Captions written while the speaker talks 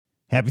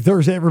Happy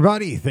Thursday,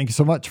 everybody. Thank you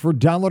so much for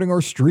downloading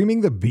or streaming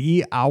the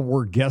Be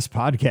Our Guest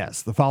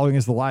podcast. The following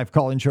is the live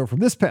call-in show from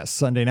this past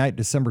Sunday night,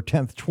 December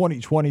 10th,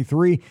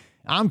 2023.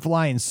 I'm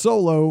flying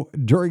solo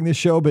during this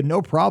show, but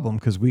no problem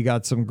because we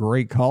got some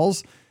great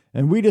calls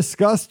and we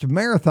discussed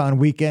marathon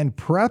weekend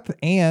prep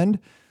and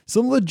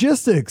some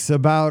logistics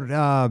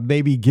about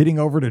maybe getting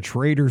over to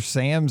Trader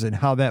Sam's and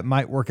how that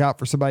might work out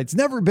for somebody that's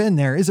never been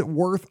there. Is it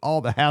worth all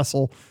the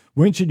hassle?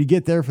 When should you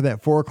get there for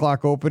that 4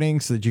 o'clock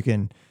opening so that you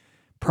can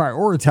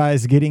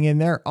prioritize getting in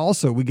there?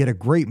 Also, we get a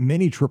great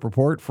mini trip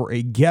report for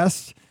a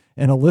guest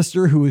and a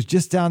listener who was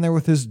just down there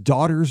with his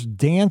daughter's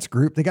dance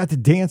group. They got to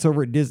dance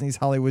over at Disney's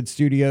Hollywood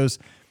Studios.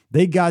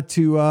 They got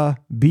to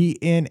be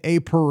in a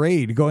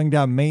parade going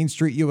down Main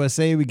Street,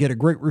 USA. We get a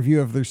great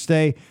review of their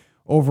stay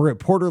over at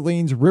Port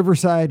Orleans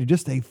Riverside.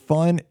 Just a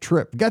fun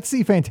trip. Got to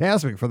see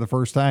Fantasmic for the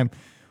first time.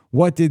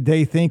 What did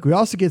they think? We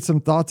also get some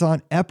thoughts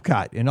on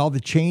Epcot and all the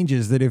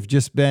changes that have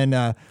just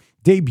been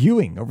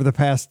debuting over the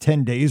past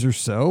 10 days or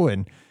so,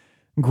 and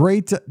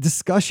great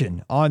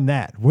discussion on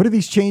that. What do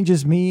these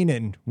changes mean,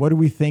 and what do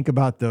we think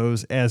about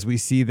those as we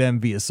see them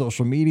via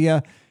social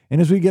media and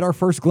as we get our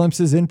first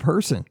glimpses in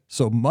person?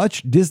 So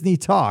much Disney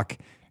talk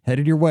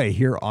headed your way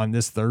here on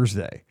this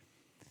Thursday.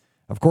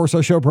 Of course,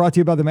 our show brought to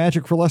you by the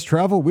Magic for Less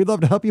Travel. We'd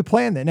love to help you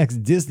plan that next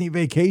Disney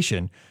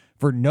vacation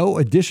for no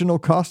additional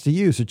cost to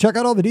you. So check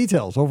out all the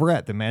details over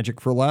at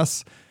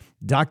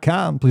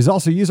themagicforless.com. Please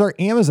also use our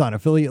Amazon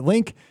affiliate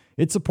link.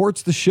 It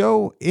supports the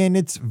show, and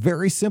it's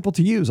very simple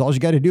to use. All you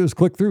got to do is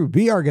click through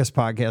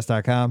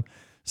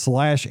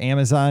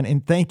beourguestpodcast.com/Amazon.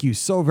 And thank you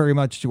so very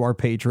much to our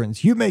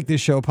patrons. You make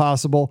this show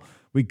possible.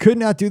 We could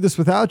not do this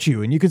without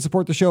you. And you can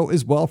support the show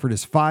as well for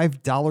just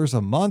 $5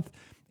 a month.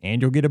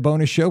 And you'll get a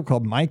bonus show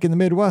called Mike in the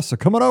Midwest. So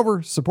come on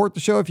over, support the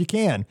show if you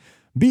can.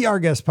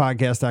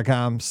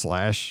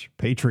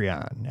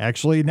 beourguestpodcast.com/Patreon.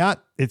 Actually,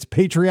 not. It's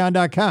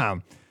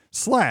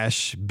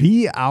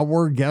patreon.com/Be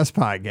Our Guest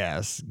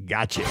Podcast.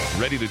 Gotcha.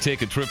 Ready to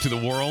take a trip to the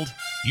world?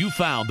 You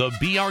found the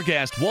Be Our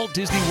Guest Walt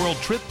Disney World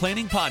Trip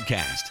Planning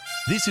Podcast.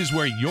 This is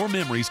where your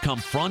memories come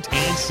front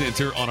and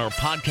center on our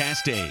podcast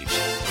stage.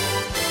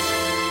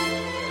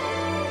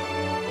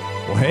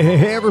 Well,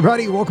 hey,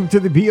 everybody. Welcome to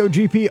the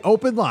BOGP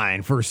Open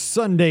Line for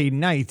Sunday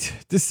night,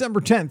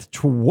 December 10th,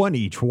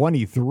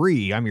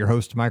 2023. I'm your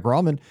host, Mike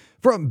Rallman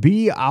from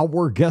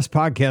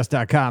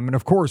BeOurGuestPodcast.com. And,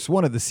 of course,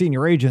 one of the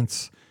senior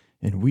agents.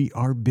 And we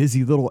are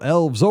busy little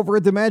elves over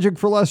at the Magic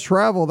for Less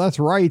Travel. That's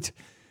right.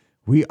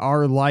 We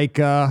are like,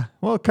 kind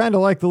of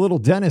like the little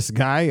dentist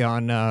guy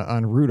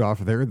on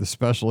Rudolph there, the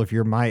special if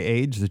you're my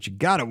age that you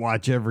got to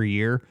watch every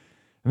year.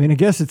 I mean, I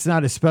guess it's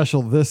not as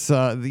special this,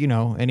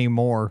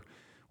 anymore.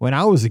 When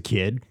I was a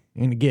kid,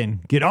 and again,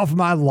 get off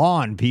my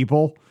lawn,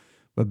 people.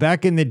 But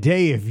back in the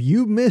day, if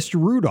you missed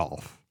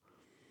Rudolph,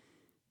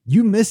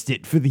 you missed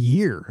it for the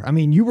year. I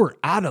mean, you were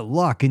out of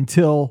luck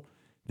until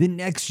the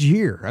next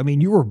year. I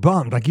mean, you were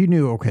bummed. Like you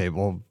knew, okay,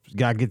 well,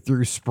 got to get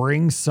through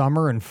spring,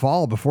 summer, and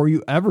fall before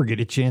you ever get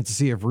a chance to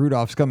see if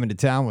Rudolph's coming to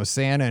town with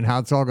Santa and how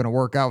it's all going to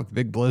work out with the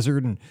big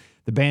blizzard and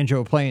the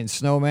banjo playing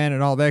snowman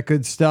and all that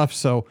good stuff.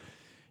 So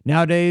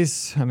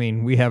nowadays, I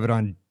mean, we have it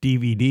on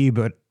DVD,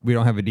 but we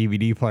don't have a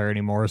DVD player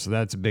anymore, so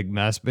that's a big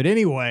mess. But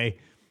anyway,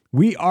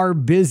 we are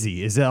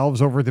busy as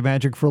elves over at the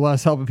Magic for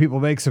Less, helping people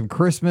make some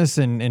Christmas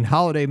and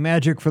holiday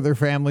magic for their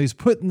families,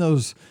 putting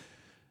those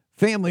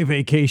family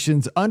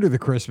vacations under the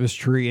Christmas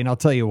tree. And I'll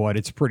tell you what,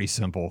 it's pretty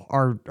simple.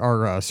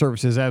 Our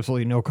service is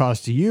absolutely no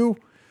cost to you.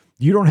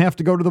 You don't have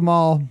to go to the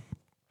mall.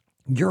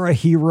 You're a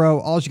hero.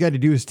 All you got to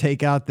do is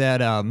take out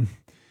that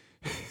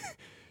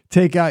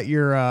take out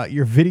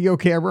your video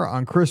camera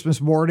on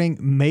Christmas morning,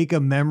 make a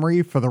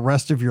memory for the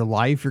rest of your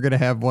life. You're going to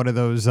have one of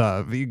those,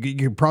 you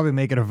can probably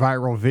make it a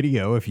viral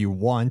video if you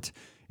want,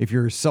 if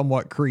you're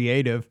somewhat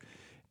creative.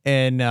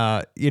 And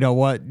you know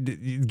what,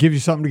 it gives you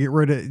something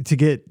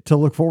to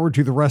look forward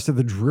to the rest of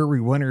the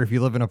dreary winter. If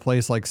you live in a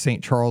place like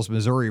St. Charles,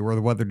 Missouri, where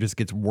the weather just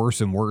gets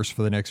worse and worse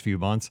for the next few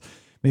months,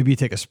 maybe you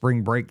take a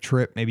spring break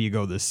trip. Maybe you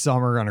go this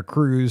summer on a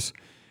cruise.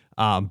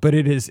 But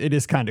it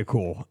is kind of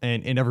cool,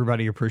 and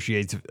everybody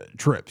appreciates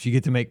trips. You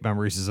get to make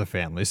memories as a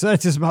family. So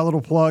that's just my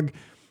little plug.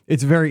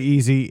 It's very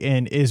easy.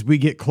 And as we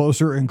get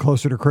closer and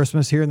closer to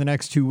Christmas here in the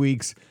next 2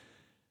 weeks,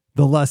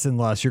 the less and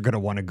less you're going to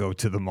want to go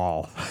to the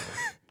mall.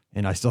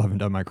 And I still haven't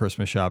done my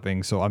Christmas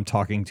shopping, so I'm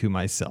talking to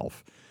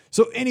myself.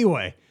 So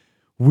anyway,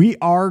 we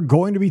are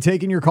going to be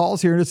taking your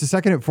calls here in just a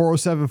second at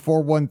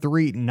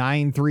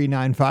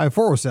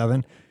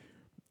 407-413-9395,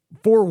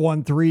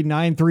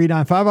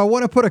 413-9395. I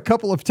want to put a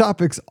couple of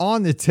topics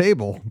on the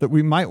table that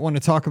we might want to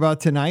talk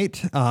about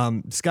tonight.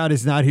 Scott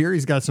is not here.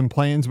 He's got some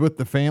plans with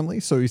the family,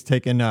 so he's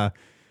taking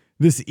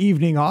this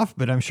evening off,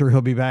 but I'm sure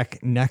he'll be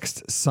back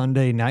next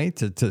Sunday night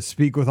to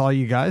speak with all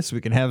you guys so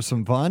we can have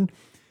some fun.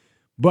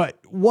 But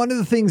one of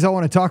the things I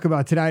want to talk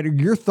about tonight are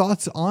your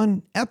thoughts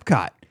on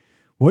Epcot.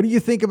 What do you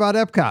think about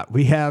Epcot?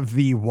 We have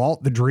the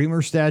Walt the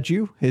Dreamer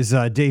statue has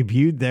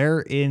debuted there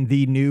in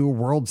the new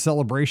World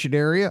Celebration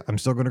area. I'm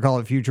still going to call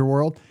it Future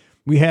World.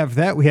 We have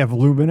that. We have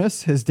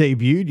Luminous has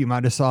debuted. You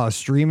might have saw a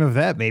stream of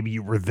that. Maybe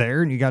you were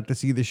there and you got to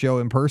see the show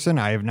in person.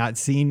 I have not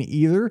seen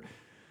either.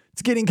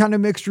 It's getting kind of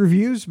mixed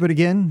reviews, but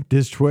again,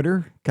 Diz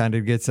Twitter kind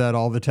of gets that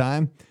all the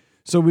time.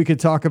 So we could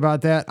talk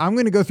about that. I'm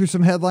going to go through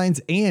some headlines,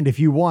 and if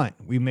you want,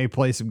 we may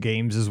play some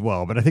games as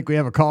well. But I think we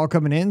have a call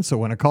coming in, so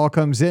when a call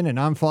comes in and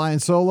I'm flying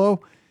solo,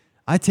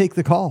 I take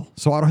the call,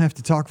 so I don't have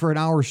to talk for an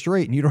hour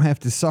straight, and you don't have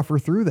to suffer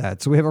through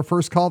that. So we have our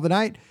first call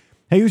tonight.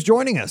 Hey, who's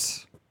joining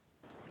us?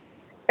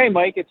 Hey,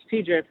 Mike, it's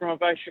TJ from up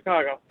by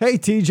Chicago. Hey,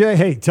 TJ.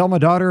 Hey, tell my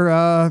daughter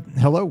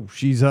hello.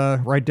 She's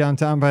right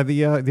downtown by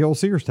the old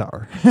Sears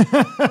Tower.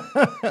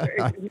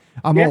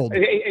 I'm old.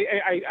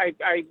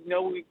 I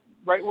know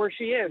right where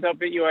she is up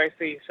at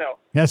UIC. So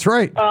that's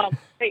right.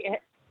 Hey,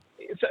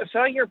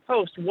 saw your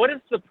post. What is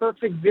the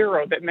perfect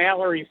zero that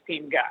Mallory's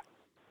team got?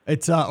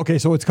 It's okay.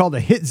 So it's called a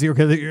hit zero.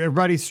 Because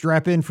everybody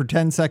strap in for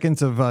 10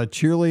 seconds of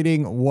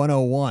cheerleading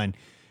 101.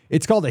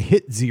 It's called a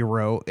hit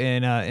zero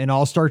in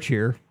all-star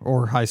cheer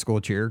or high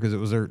school cheer because it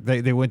was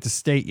they went to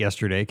state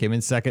yesterday, came in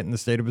second in the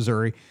state of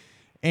Missouri.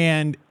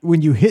 And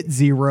when you hit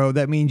zero,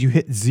 that means you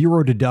hit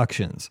zero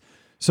deductions.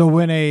 So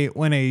when a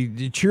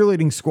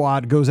cheerleading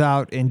squad goes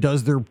out and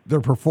does their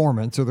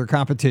performance or their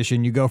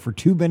competition, you go for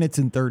 2 minutes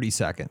and 30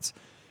 seconds.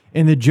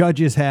 And the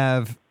judges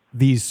have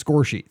these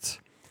score sheets.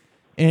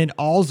 And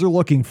all they're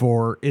looking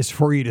for is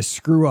for you to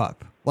screw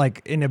up,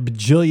 like in a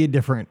bajillion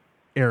different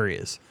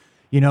areas.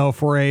 You know,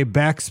 for a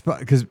back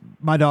spot, because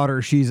my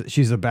daughter,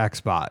 she's a back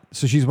spot.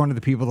 So she's one of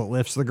the people that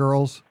lifts the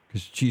girls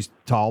because she's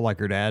tall like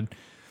her dad.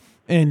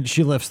 And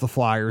she lifts the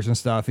flyers and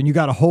stuff. And you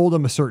got to hold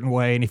them a certain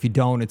way. And if you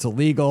don't, it's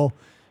illegal,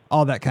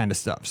 all that kind of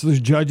stuff. So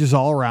there's judges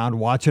all around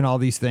watching all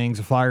these things.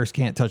 The flyers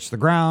can't touch the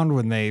ground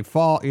when they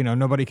fall. You know,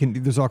 nobody can,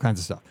 there's all kinds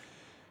of stuff.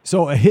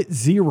 So a hit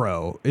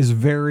zero is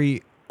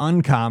very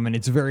uncommon.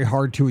 It's very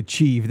hard to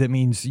achieve. That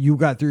means you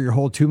got through your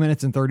whole 2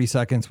 minutes and 30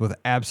 seconds with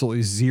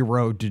absolutely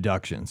zero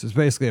deductions. It's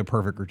basically a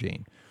perfect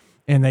routine.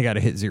 And they got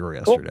a hit zero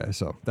yesterday. Cool.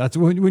 So that's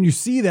when you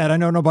see that, I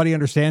know nobody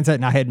understands that.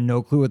 And I had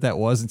no clue what that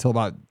was until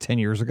about 10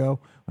 years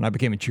ago when I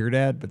became a cheer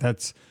dad. But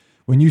that's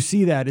when you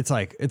see that, it's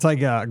like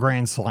a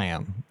grand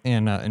slam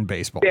in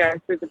baseball. Yeah,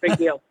 it's a big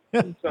deal.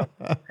 So,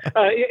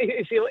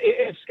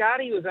 if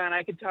Scotty was on,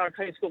 I could talk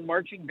high school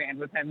marching band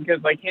with him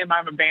because, like him,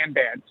 I'm a band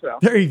dad. So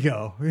there you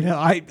go. You know,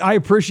 I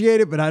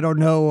appreciate it, but I don't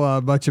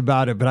know much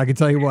about it. But I can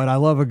tell you what, I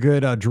love a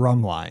good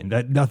drum line.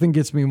 That nothing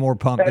gets me more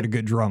pumped than a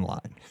good drum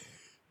line.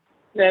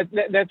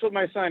 That's what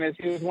my son is.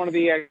 He was one of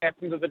the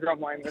captains of the drum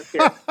line this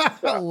year.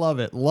 So. I love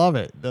it.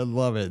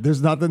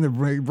 There's nothing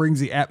that brings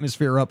the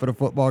atmosphere up at a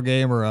football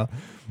game or a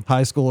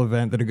high school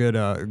event than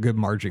a good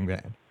marching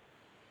band.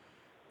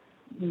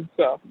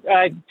 So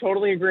I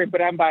totally agree, but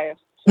I'm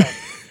biased.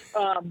 So,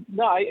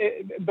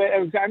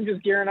 I'm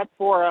just gearing up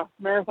for a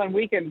marathon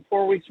weekend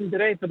 4 weeks from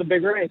today for the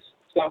big race.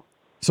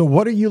 So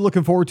what are you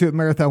looking forward to at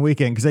marathon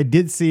weekend? Because I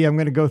did see, I'm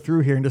going to go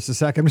through here in just a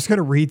second. I'm just going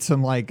to read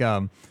some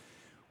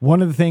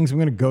one of the things I'm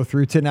going to go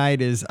through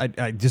tonight is I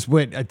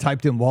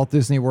typed in Walt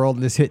Disney World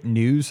and this hit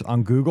news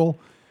on Google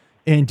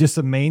and just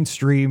a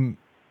mainstream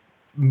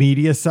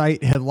media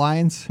site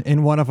headlines.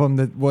 And one of them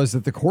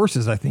that the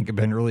courses I think have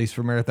been released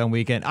for marathon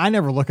weekend. I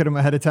never look at them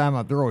ahead of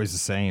time. They're always the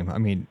same. I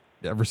mean,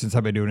 ever since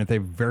I've been doing it,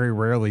 they've very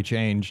rarely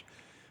changed.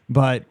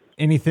 But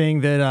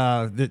anything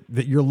that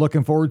you're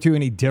looking forward to,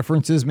 any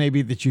differences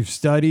maybe that you've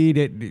studied,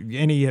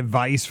 any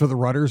advice for the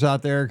runners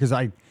out there? Because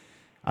I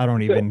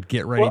don't even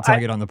get ready until I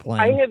get on the plane.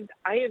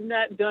 I have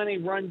not done a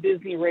Run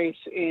Disney race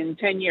in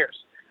 10 years,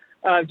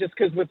 just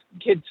because with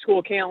kids'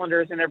 school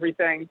calendars and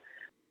everything.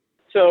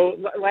 So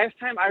last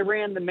time I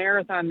ran the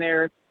marathon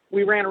there,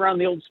 we ran around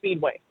the old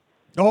Speedway.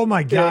 Oh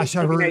my gosh!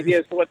 I have an idea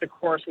as to what the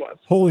course was.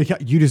 Holy cow!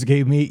 You just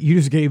gave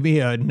me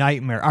a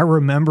nightmare. I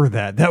remember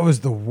that. That was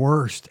the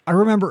worst. I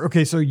remember.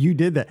 Okay, so you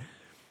did that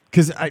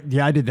because I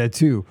did that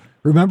too.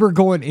 Remember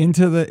going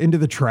into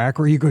the track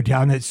where you go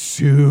down that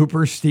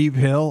super steep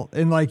hill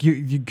and like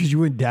you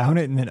went down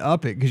it and then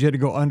up it because you had to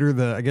go under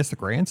the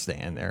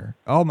grandstand there.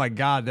 Oh my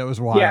God, that was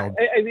wild. Yeah,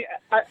 I mean,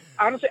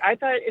 honestly, I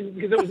thought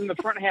because it was in the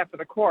front half of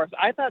the course,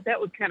 I thought that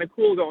was kind of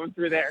cool going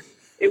through there.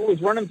 It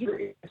was running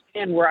through a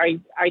stand where I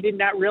did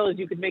not realize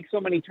you could make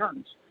so many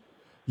turns.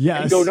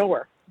 Yes. And go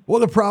nowhere. Well,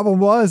 the problem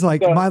was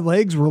my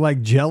legs were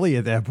like jelly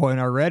at that point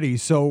already.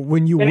 So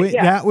when you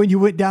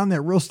went down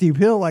that real steep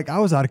hill, I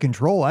was out of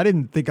control. I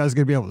didn't think I was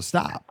going to be able to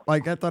stop. I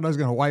thought I was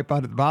going to wipe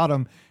out at the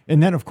bottom.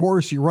 And then of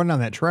course you run down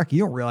that track, you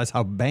don't realize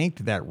how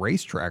banked that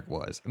racetrack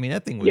was. I mean,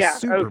 that thing was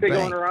super banked.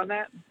 Going around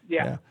that.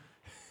 Yeah.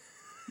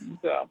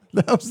 So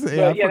that was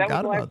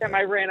the last time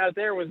I ran out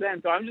there was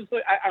then. So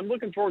I'm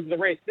looking forward to the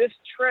race. This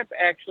trip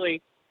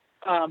actually.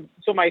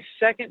 So my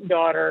second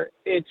daughter,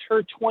 it's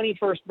her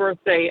 21st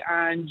birthday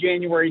on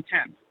January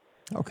 10th.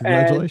 Oh,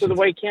 congratulations. And so the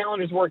way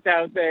calendars worked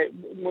out that,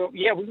 we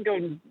can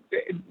go,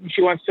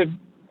 she wants to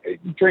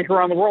drink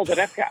around the world at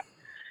Epcot.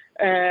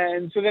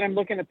 And so then I'm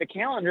looking at the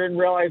calendar and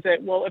realize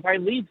that, well, if I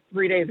leave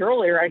 3 days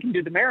earlier, I can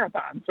do the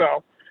marathon.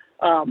 So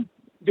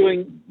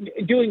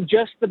doing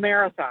just the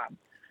marathon,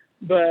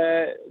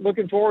 but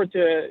looking forward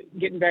to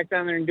getting back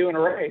down there and doing a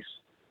race.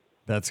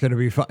 That's going to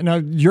be fun. Now,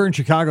 you're in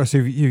Chicago, so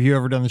have you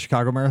ever done the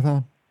Chicago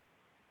Marathon?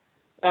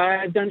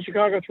 I've done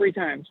Chicago 3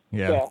 times.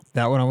 Yeah, So.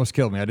 that one almost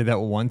killed me. I did that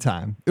one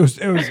time. It's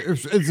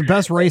the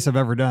best race I've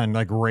ever done,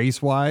 like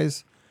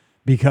race-wise,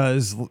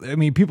 because, I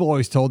mean, people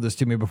always told this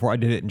to me before I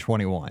did it in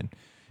 21.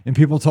 And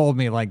people told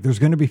me, like, there's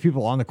going to be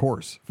people on the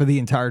course for the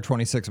entire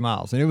 26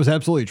 miles. And it was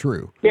absolutely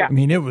true. Yeah. I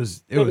mean, it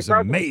was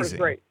amazing.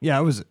 Was Yeah,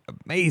 it was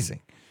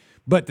amazing.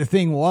 But the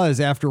thing was,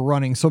 after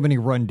running so many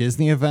Run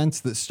Disney events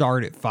that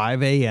start at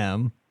 5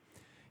 a.m.,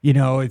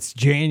 it's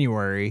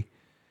January.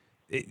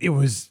 It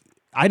was,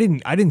 I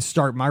didn't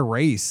start my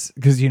race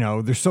because,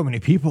 there's so many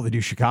people that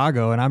do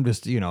Chicago and I'm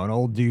just, an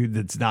old dude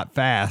that's not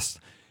fast.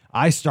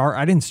 I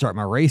didn't start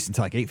my race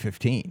until like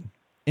 8:15,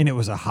 and it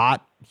was a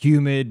hot,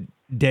 humid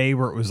day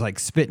where it was like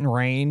spitting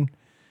rain,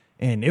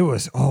 and it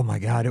was, oh my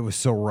God, it was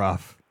so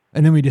rough.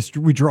 And then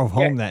we drove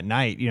home that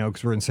night,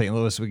 because we're in St.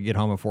 Louis. We could get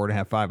home in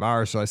 4.5, 5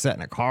 hours. So I sat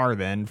in a car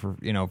then for,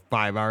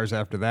 5 hours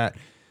after that.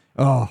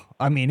 Oh,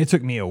 I mean, it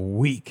took me a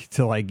week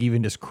to like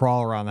even just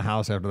crawl around the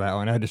house after that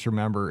one. I just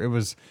remember it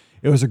was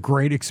a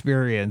great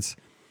experience.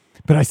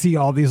 But I see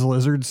all these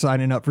lizards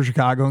signing up for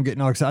Chicago and getting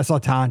all excited. I saw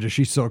Tanja.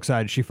 She's so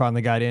excited. She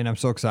finally got in. I'm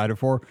so excited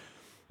for her.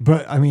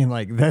 But I mean,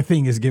 like, that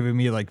thing is giving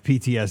me like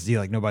PTSD,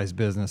 like nobody's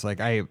business. Like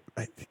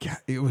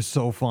it was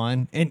so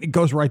fun, and it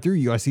goes right through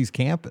USC's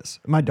campus.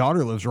 My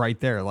daughter lives right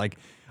there. Like,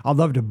 I'd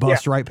love to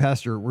bust right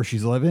past her where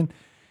she's living.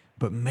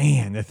 But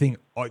man, the thing,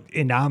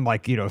 and now I'm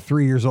like,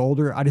 3 years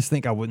older. I just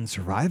think I wouldn't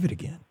survive it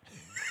again.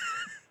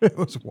 It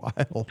was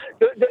wild.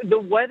 The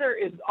weather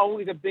is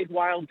always a big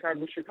wild card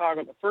with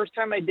Chicago. The first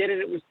time I did it,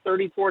 it was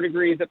 34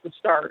 degrees at the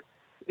start.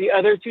 The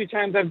other 2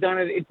 times I've done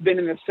it, it's been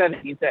in the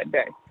 70s that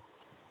day.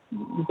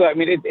 So, I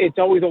mean, it's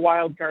always a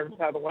wild card with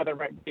how the weather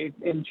might be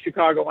in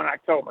Chicago in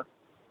October.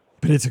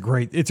 But it's a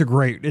great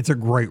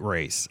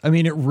race. I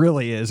mean, it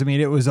really is. I mean,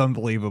 it was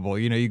unbelievable.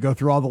 You go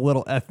through all the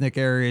little ethnic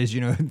areas,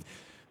 the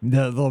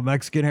little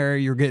Mexican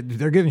area,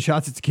 they're giving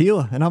shots at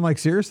tequila. And I'm like,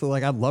 seriously,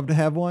 like, I'd love to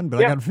have one,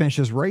 but I got to finish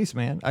this race,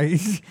 man.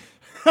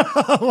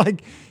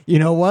 Like, you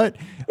know what?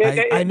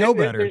 I know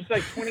better. There's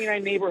like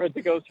 29 neighborhoods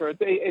to go through.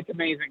 It's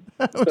amazing.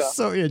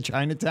 So yeah,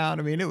 Chinatown.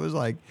 I mean, it was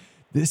like,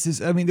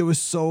 there was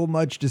so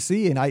much to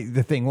see. And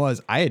the thing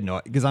was, I had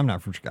because I'm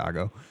not from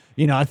Chicago.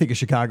 I think of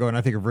Chicago and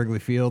I think of Wrigley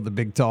Field, the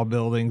big tall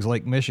buildings,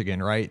 Lake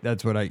Michigan, right?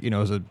 That's what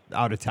as an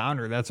out of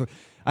towner, that's what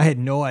I had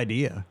no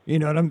idea.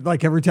 And I'm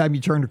like, every time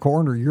you turn a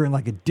corner, you're in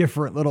like a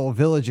different little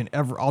village, and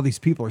all these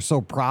people are so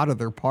proud of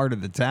their part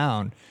of the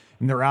town,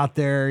 and they're out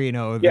there,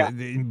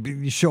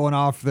 they're showing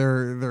off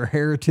their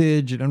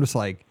heritage. And I'm just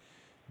like,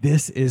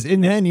 this is,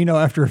 and then,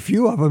 after a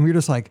few of them, you're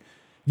just like,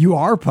 you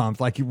are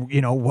pumped, like,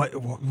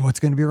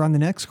 what's going to be around the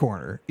next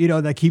corner,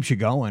 that keeps you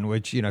going,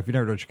 which, if you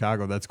never go to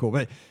Chicago, that's cool.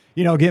 But,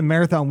 again,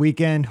 marathon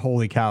weekend,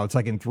 holy cow, it's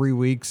like in 3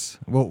 weeks,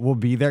 we'll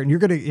be there. And you're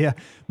going to,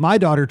 my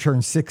daughter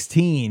turned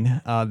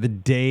 16 the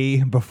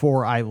day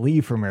before I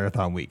leave for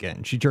marathon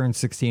weekend. She turned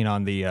 16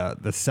 on the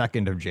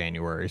 2nd of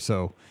January.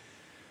 So,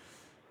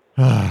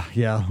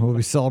 we'll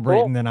be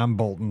celebrating. Cool. Then I'm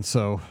bolting.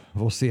 So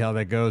we'll see how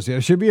that goes. Yeah,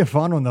 it should be a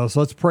fun one, though. So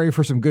let's pray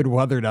for some good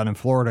weather down in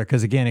Florida,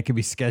 because, again, it can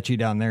be sketchy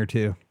down there,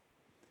 too.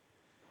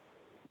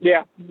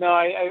 Yeah, no,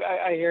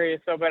 I hear you.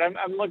 So, but I'm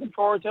looking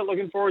forward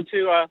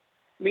to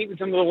meeting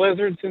some of the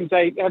lizards, since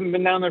I haven't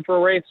been down there for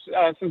a race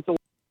since the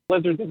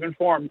lizards have been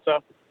formed. So,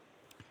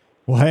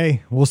 well,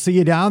 hey, we'll see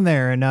you down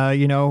there, and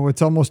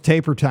it's almost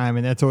taper time,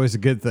 and that's always a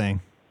good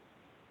thing.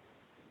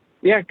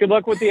 Yeah, good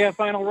luck with the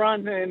final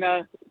run, and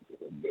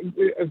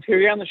hear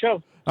you on the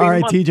show. All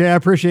right, TJ, I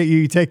appreciate you.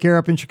 You take care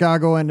up in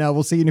Chicago, and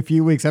we'll see you in a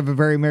few weeks. Have a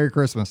very Merry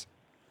Christmas.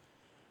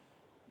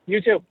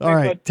 You too. All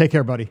right, bud. Take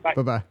care, buddy.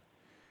 Bye-bye.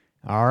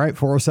 All right,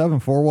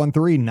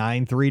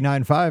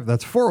 407-413-9395.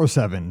 That's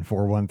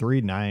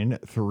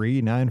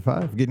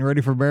 407-413-9395. Getting ready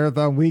for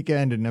marathon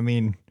weekend. And I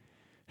mean,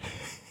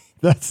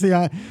 that's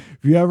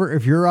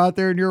if you're out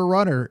there and you're a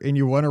runner and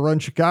you want to run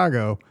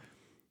Chicago,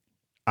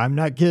 I'm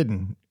not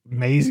kidding.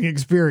 Amazing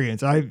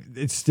experience.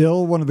 It's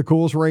still one of the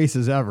coolest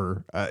races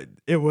ever.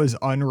 It was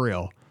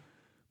unreal,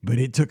 but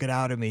it took it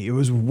out of me. It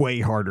was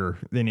way harder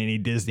than any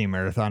Disney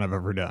marathon I've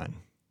ever done.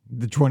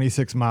 The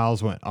 26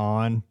 miles went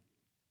on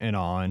and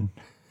on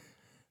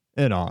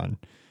and on,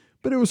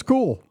 but it was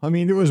cool. I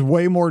mean, there was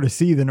way more to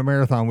see than a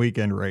marathon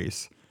weekend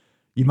race.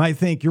 You might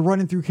think you're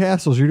running through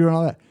castles, you're doing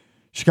all that.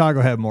 Chicago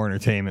had more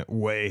entertainment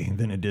way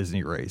than a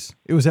Disney race.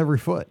 It was every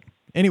foot.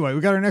 Anyway, we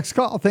got our next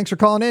call. Thanks for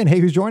calling in. Hey,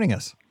 who's joining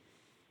us?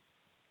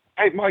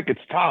 Hey, Mike, it's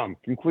Tom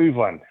from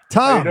Cleveland.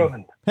 Tom. How you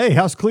doing? Hey,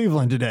 how's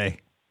Cleveland today?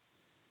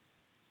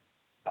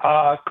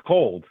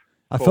 Cold.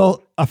 I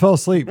fell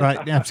asleep.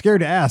 I'm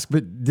scared to ask,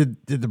 but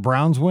did the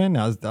Browns win?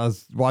 I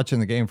was watching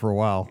the game for a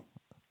while.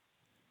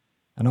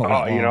 I know.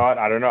 You know what?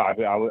 I don't know. I've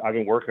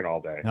been working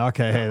all day.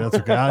 Okay, hey, that's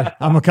okay.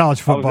 I'm a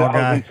college football guy.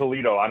 I was in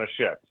Toledo on a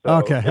ship. So.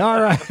 Okay,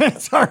 all right,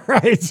 it's all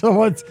right. So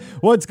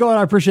what's going on?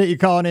 I appreciate you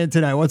calling in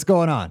tonight. What's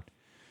going on?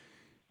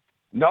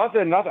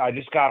 Nothing. I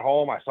just got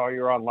home. I saw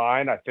you were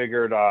online. I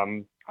figured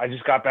I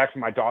just got back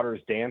from my daughter's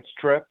dance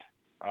trip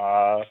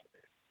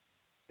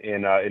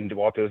in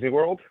Walt Disney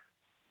World.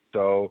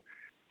 So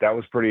that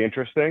was pretty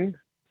interesting.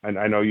 And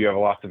I know you have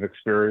lots of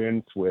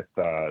experience with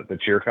the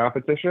cheer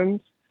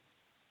competitions.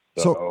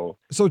 So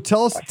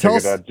tell us,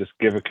 I'd just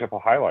give a couple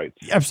highlights.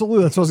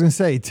 Absolutely. That's what I was going to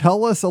say.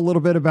 Tell us a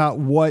little bit about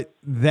what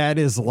that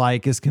is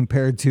like as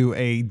compared to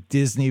a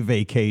Disney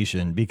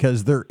vacation,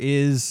 because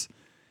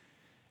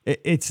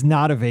it's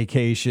not a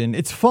vacation.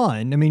 It's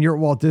fun. I mean, you're at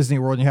Walt Disney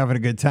World and you're having a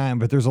good time,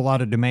 but there's a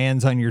lot of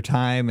demands on your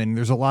time and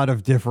there's a lot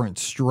of different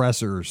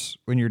stressors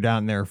when you're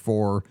down there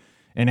for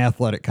an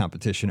athletic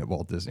competition at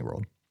Walt Disney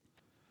World.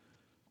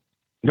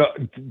 No,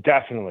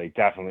 definitely.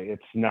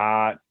 It's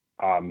not,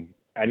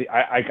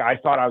 I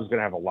thought I was going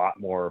to have a lot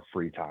more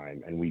free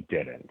time, and we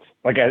didn't.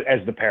 Like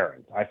as the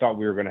parents, I thought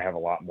we were going to have a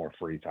lot more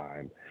free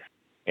time,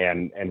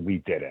 and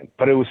we didn't.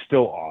 But it was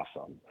still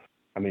awesome.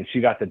 I mean,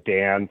 she got to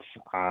dance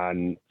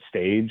on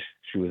stage.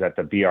 She was at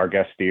the BR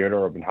Guest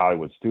Theater up in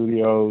Hollywood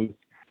Studios,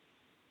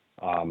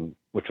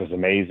 which was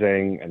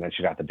amazing. And then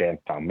she got to dance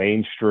down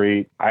Main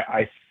Street.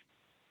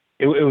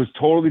 It was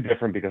totally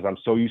different because I'm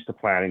so used to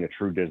planning a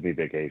true Disney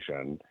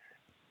vacation,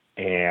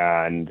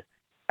 and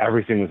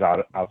everything was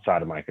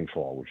outside of my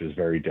control, which is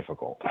very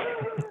difficult.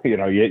 You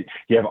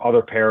have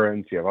other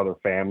parents, you have other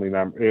family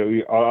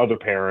members, other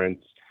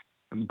parents,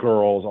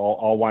 girls,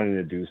 all wanting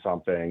to do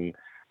something.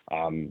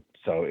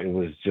 So it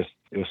was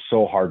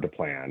so hard to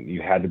plan.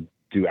 You had to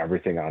do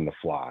everything on the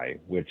fly,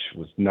 which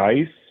was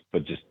nice,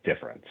 but just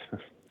different.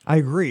 I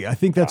agree. I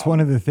think that's one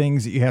of the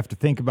things that you have to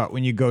think about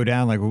when you go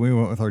down. Like when we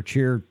went with our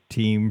cheer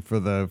team for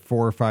the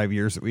 4 or 5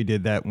 years that we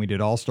did that, and we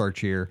did All-Star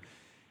Cheer,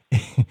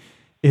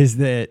 is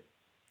that,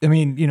 I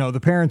mean, the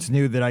parents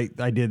knew that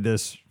I did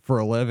this for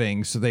a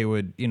living, so they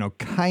would,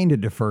 kind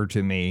of defer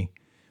to me,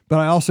 but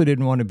I also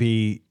didn't want to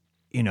be,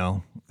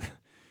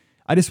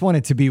 I just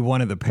wanted to be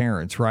one of the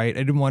parents, right? I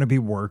didn't want to be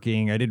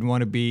working. I didn't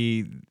want to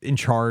be in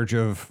charge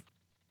of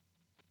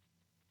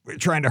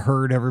trying to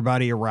herd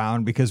everybody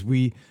around because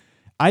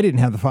I didn't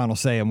have the final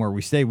say on where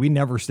we stayed. We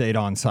never stayed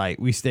on site.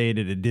 We stayed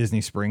at a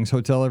Disney Springs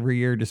hotel every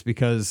year just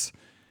because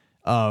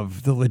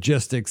of the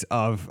logistics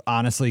of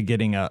honestly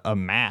getting a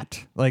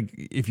mat. Like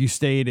if you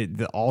stayed at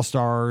the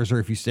All-Stars or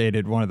if you stayed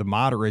at one of the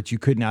moderates, you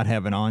could not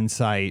have an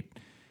on-site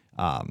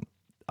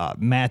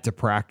mat to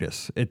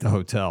practice at the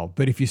hotel.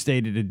 But if you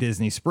stayed at a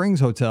Disney Springs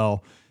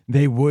hotel,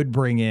 they would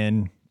bring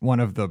in one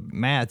of the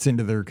mats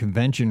into their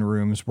convention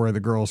rooms where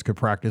the girls could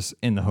practice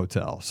in the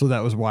hotel. So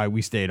that was why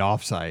we stayed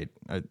off-site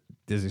at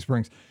Disney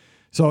Springs.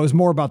 So it was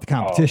more about the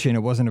competition.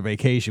 It wasn't a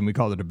vacation. We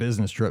called it a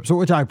business trip. So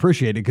which I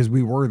appreciated because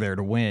we were there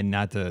to win,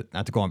 not to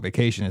go on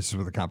vacation. This is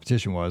what the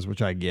competition was,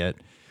 which I get.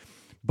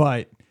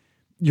 But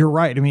you're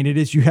right. I mean, it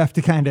is, you have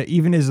to kind of,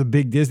 even as a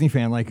big Disney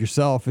fan like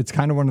yourself, it's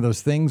kind of one of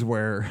those things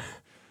where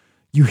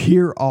you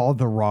hear all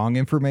the wrong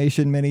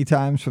information many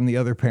times from the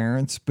other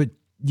parents, but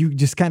you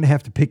just kind of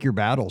have to pick your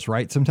battles,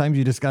 right? Sometimes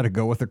you just got to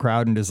go with the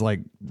crowd and just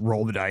like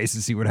roll the dice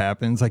and see what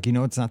happens. Like,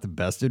 it's not the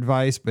best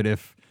advice, but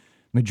if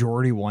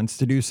majority wants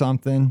to do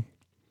something,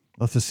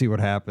 let's just see what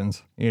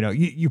happens.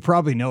 You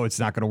probably know it's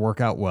not going to work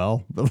out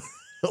well, but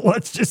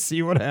let's just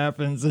see what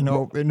happens and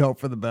hope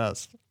for the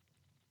best.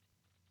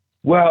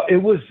 Well, it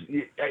was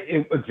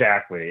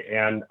exactly.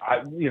 And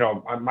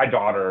my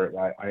daughter,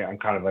 I'm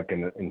kind of like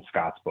in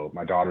Scott's boat.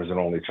 My daughter's an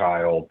only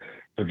child.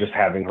 So just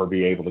having her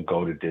be able to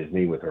go to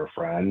Disney with her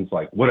friends,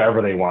 like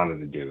whatever they wanted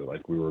to do,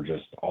 like we were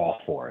just all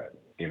for it.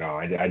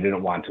 I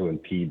didn't want to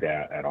impede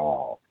that at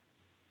all.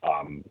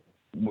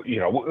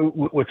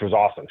 Which was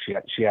awesome.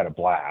 She had a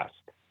blast.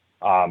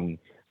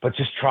 But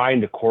just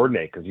trying to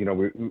coordinate, because,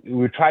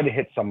 we tried to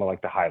hit some of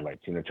like the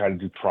highlights, try to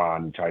do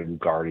Tron, try to do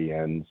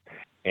Guardians.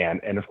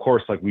 And of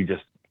course, like we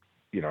just,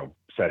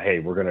 said, hey,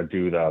 we're going to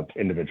do the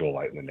individual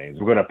lightning names.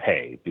 We're going to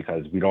pay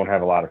because we don't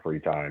have a lot of free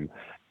time,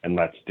 and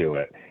let's do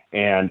it.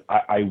 And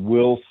I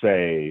will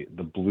say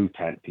the Blue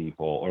Tent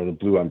people or the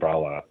Blue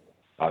Umbrella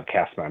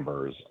cast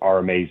members are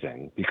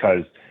amazing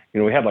because,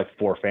 we had like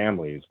 4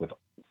 families with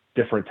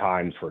different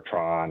times for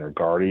Tron or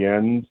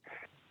Guardians,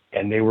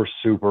 and they were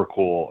super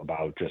cool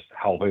about just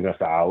helping us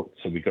out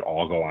so we could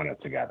all go on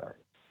it together.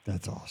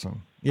 That's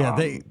awesome. Yeah,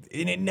 and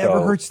it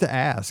never hurts to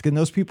ask, and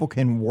those people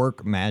can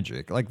work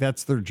magic. Like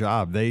that's their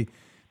job. They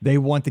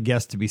want the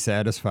guests to be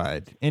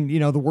satisfied. And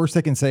the worst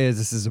they can say is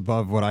this is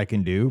above what I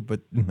can do,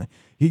 but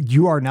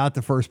you are not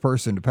the first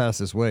person to pass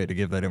this way to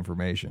give that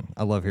information.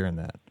 I love hearing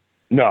that.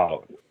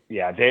 No.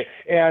 Yeah,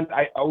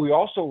 we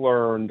also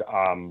learned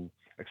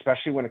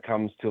especially when it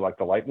comes to like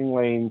the lightning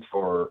lanes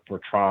for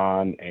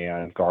Tron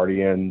and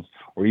Guardians,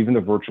 or even the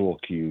virtual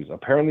queues.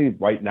 Apparently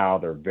right now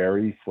they're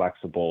very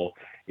flexible.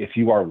 If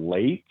you are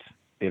late,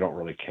 they don't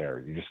really care.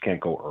 You just can't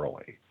go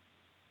early.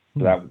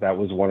 So that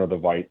was one of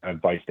the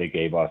advice they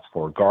gave us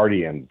for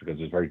Guardians, because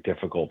it was very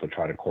difficult to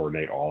try to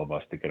coordinate all of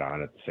us to get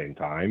on at the same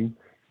time.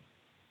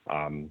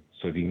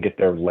 So if you can get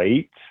there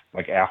late,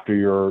 like after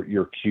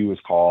your queue is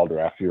called or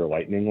after your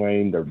lightning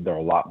lane, they're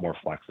a lot more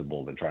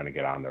flexible than trying to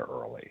get on there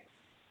early.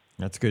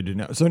 That's good to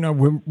know. So now,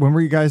 when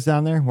were you guys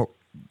down there? Well,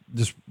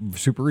 just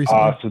super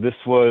recently? So this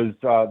was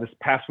this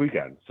past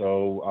weekend.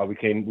 So we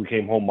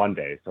came home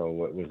Monday.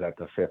 So it was at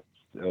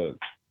the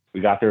We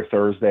got there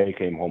Thursday,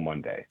 came home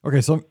Monday. Okay,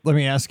 so let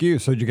me ask you.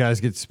 So did you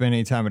guys get to spend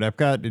any time at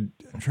Epcot?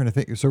 I'm trying to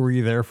think. So were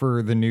you there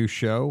for the new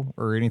show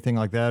or anything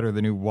like that, or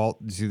the new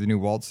Walt? Did you see the new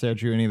Walt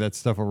statue? Any of that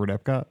stuff over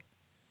at Epcot?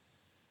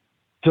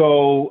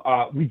 So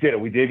we did it.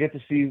 We did get to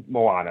see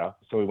Moana.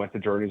 So we went to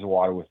Journeys of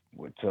Water with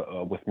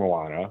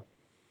Moana,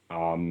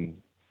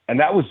 and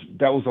that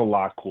was a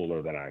lot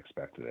cooler than I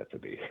expected it to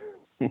be.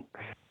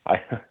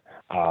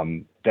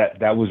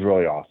 That was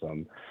really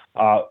awesome.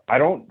 I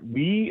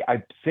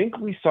think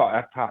we saw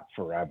Epcot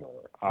Forever.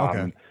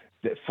 Okay.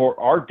 For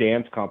our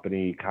dance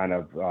company, kind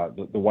of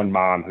the one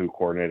mom who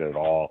coordinated it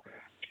all,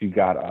 she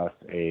got us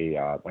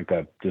a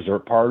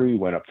dessert party. We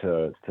went up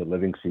to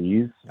Living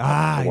Seas,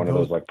 to one of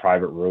those like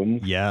private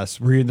rooms. Yes,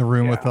 were you in the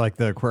room with like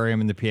the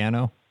aquarium and the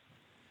piano?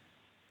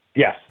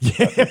 Yes,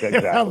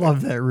 exactly. I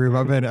love that room.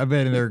 I've been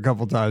in there a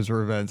couple times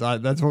for events.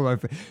 That's one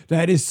of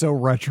that is so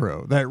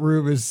retro. That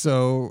room is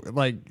so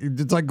like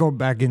it's like going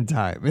back in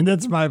time, and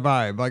that's my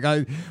vibe.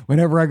 Like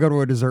whenever I go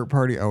to a dessert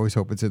party, I always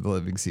hope it's in the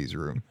Living Seas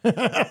room.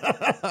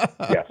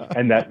 Yes,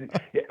 and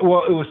it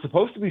was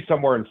supposed to be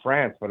somewhere in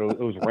France, but it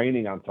was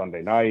raining on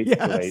Sunday night,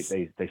 yes.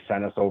 So they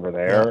sent us over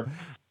there.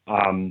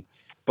 Yeah.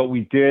 But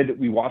we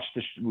watched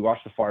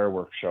the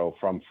fireworks show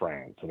from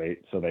France.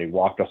 So they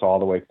walked us all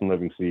the way from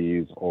Living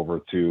Seas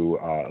over to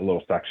a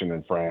little section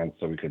in France,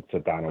 so we could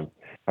sit down and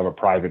have a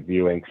private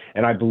viewing.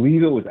 And I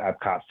believe it was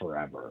Epcot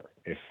Forever,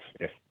 if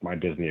my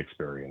Disney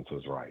experience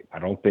was right. I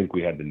don't think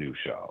we had the new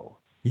show.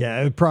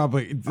 Yeah, it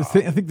probably.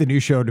 I think the new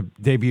show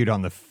debuted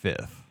on the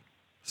 5th.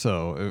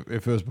 So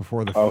if it was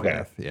before the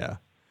 5th, yeah.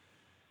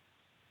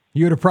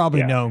 You would have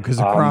probably known because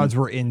the crowds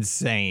were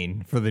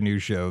insane for the new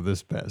show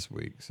this past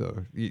week.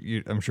 So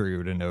I'm sure you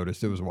would have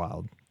noticed. It was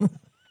wild.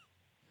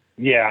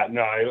 Yeah,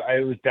 no,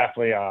 it was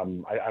definitely,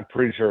 I'm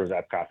pretty sure it was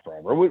Epcot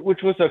Forever,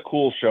 which was a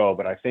cool show.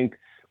 But I think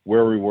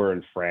where we were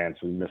in France,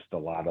 we missed a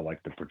lot of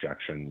like the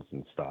projections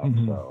and stuff.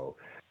 Mm-hmm. So,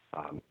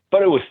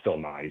 but it was still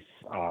nice.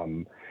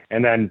 And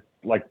then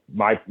like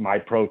my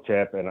pro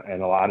tip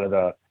and a lot of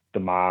the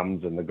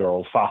moms and the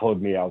girls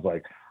followed me. I was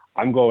like,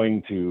 I'm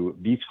going to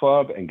Beach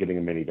Club and getting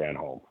a minivan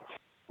home.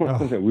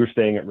 Oh. We were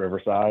staying at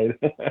Riverside.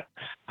 I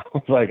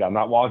was like, I'm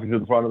not walking to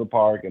the front of the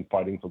park and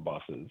fighting for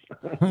buses.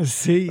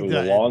 See, it was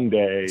a long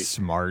day.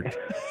 Smart.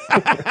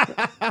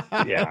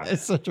 Yeah,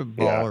 it's such a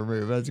baller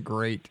move. That's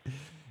great.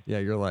 Yeah,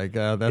 you're like,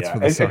 that's for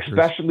the suckers.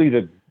 Especially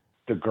the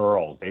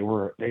girls. They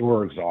were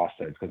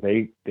exhausted because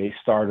they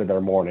started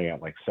their morning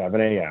at like 7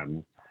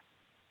 a.m.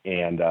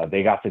 and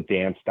they got to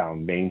dance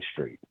down Main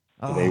Street.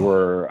 So they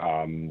were.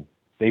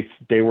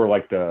 They were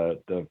like the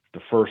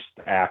first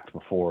act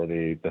before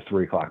the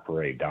 3 o'clock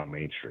parade down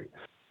Main Street,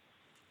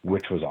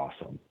 which was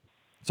awesome.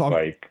 So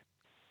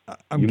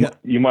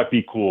you might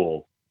be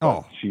cool.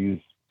 Oh,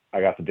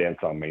 I got to dance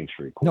on Main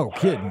Street. Cool. No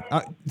kidding.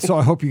 So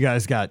I hope you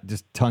guys got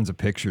just tons of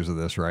pictures of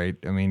this, right?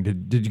 I mean,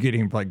 did you get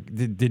any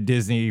did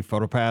Disney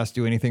PhotoPass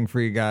do anything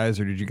for you guys,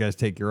 or did you guys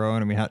take your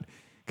own? I mean,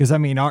 because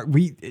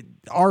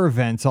our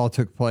events all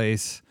took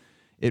place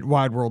at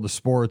Wide World of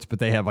Sports, but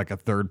they have like a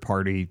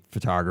third-party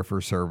photographer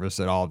service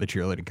at all the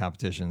cheerleading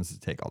competitions to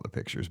take all the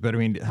pictures. But I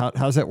mean,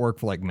 how's that work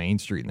for like Main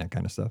Street and that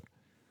kind of stuff?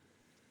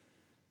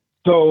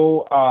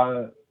 So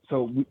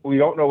we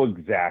don't know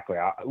exactly.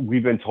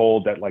 We've been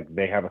told that like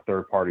they have a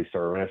third-party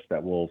service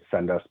that will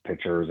send us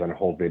pictures and a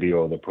whole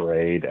video of the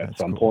parade at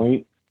some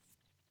point.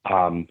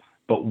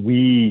 But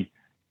we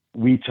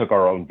took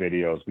our own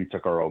videos, we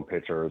took our own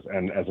pictures,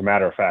 and as a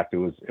matter of fact, it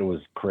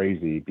was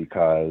crazy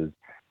because.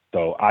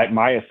 So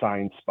my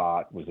assigned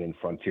spot was in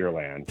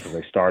Frontierland because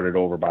I started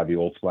over by the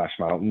old Splash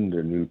Mountain,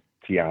 the new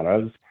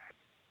Tiana's.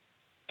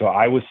 So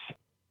I was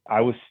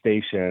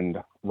stationed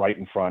right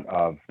in front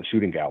of the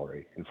shooting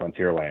gallery in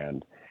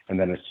Frontierland. And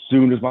then as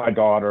soon as my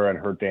daughter and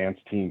her dance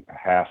team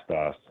passed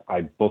us,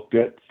 I booked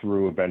it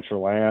through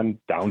Adventureland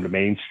down to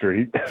Main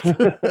Street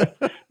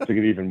to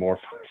get even more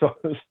fun.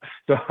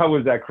 So I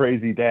was that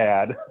crazy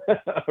dad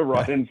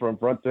running from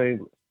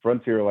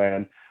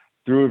Frontierland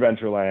through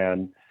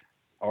Adventureland,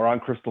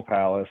 around Crystal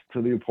Palace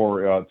to the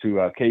Emporia,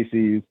 to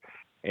Casey's,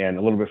 and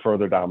a little bit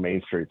further down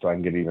Main Street so I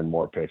can get even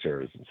more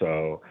pictures.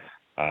 So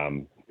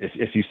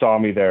if you saw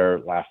me there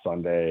last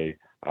Sunday,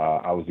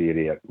 I was the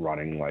idiot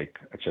running like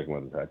a chicken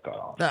with his head cut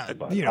off.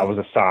 But I was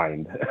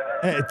assigned.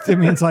 If you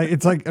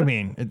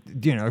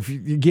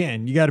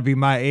got to be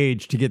my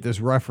age to get this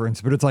reference,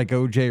 but it's like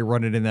OJ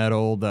running in that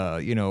old,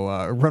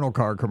 rental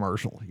car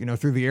commercial,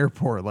 through the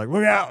airport. Like,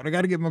 look out! I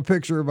got to get my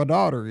picture of my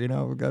daughter. We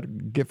got to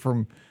get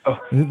from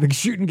the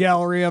shooting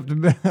gallery up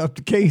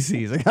to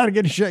Casey's. I got to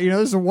get a shot.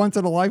 This is a once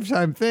in a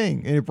lifetime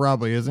thing, and it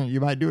probably isn't.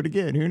 You might do it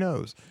again. Who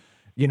knows?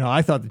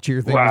 I thought the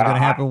cheer thing was going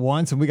to happen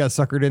once, and we got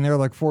suckered in there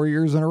like 4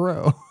 years in a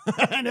row.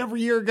 And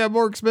every year it got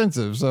more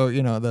expensive. So,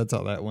 that's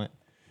how that went.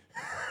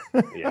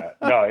 Yeah,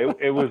 no,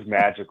 it was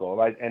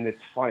magical. And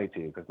it's funny,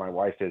 too, because my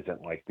wife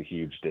isn't like the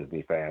huge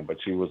Disney fan, but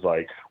she was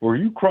like, were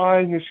you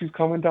crying as she's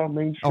coming down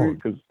Main Street?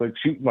 Because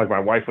my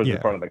wife was in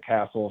front of the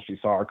castle. She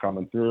saw her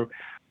coming through.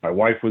 My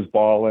wife was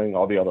bawling.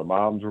 All the other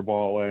moms were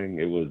bawling.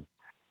 It was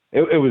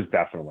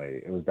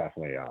definitely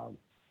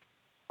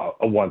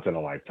a once in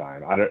a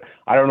lifetime.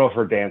 I don't know if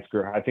her dance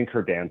group. I think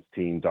her dance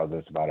team does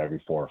this about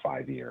every 4 or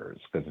 5 years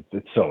because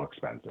it's so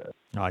expensive.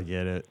 I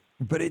get it,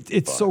 but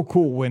it's so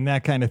cool when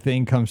that kind of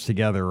thing comes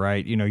together,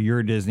 right? You know, you're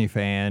a Disney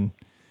fan.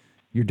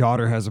 Your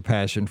daughter has a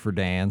passion for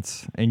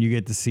dance, and you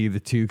get to see the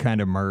two kind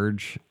of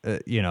merge.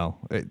 You know,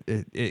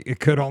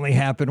 it could only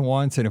happen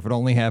once, and if it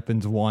only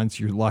happens once,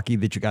 you're lucky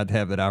that you got to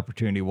have that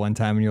opportunity one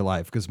time in your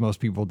life, because most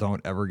people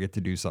don't ever get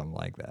to do something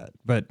like that.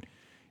 But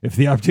if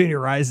the opportunity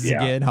arises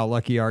again, how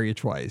lucky are you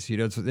twice? You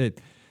know,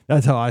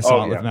 that's how I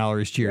saw it with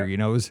Mallory's cheer. You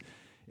know,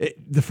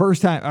 the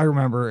first time I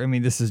remember, I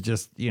mean, this is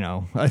just, you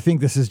know, I think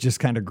this is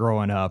just kind of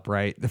growing up,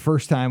 right? The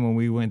first time when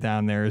we went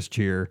down there as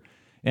cheer,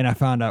 and I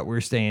found out we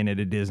were staying at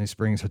a Disney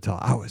Springs hotel,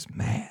 I was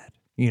mad.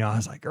 You know, I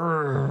was like,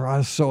 I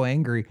was so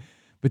angry.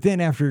 But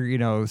then after, you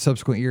know,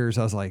 subsequent years,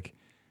 I was like,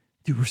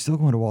 dude, we're still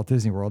going to Walt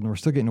Disney World, and we're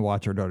still getting to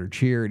watch our daughter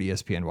cheer at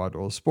ESPN Wide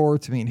World of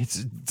Sports. I mean,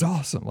 it's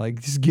awesome.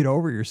 Like, just get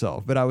over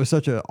yourself. But I was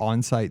such an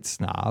on-site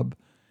snob,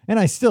 and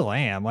I still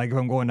am. Like, if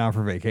I'm going down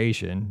for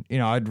vacation, you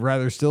know, I'd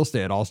rather still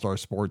stay at All-Star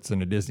Sports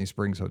than a Disney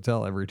Springs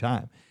hotel every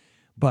time.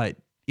 But,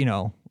 you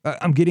know,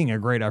 I'm getting a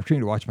great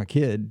opportunity to watch my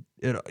kid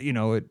at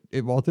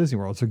Walt Disney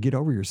World. So get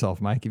over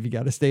yourself, Mike. If you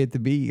got to stay at the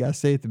B, you got to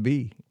stay at the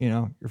B. You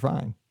know, you're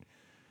fine.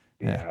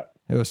 Yeah,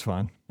 it was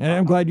fun, and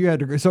I'm glad you had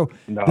to go. So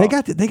they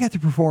got to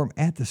perform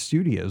at the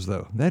studios,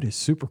 though. That is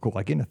super cool.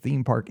 Like in a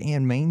theme park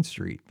and Main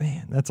Street.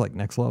 Man, that's like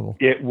next level.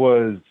 It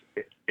was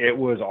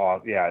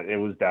awesome. Yeah, it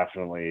was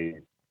definitely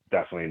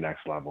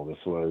next level. This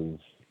was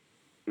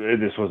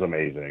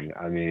amazing.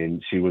 I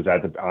mean, she was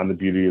on the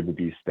Beauty of the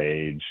Beast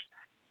stage.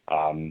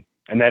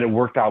 And then it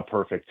worked out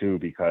perfect too,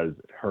 because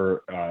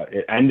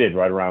it ended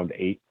right around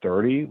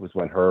 8:30 was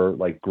when her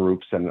like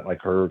groups and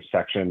like her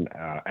section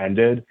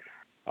ended.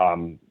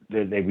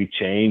 We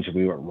changed and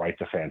we went right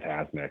to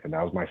Fantasmic, and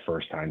that was my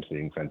first time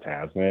seeing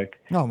Fantasmic.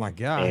 Oh my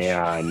gosh!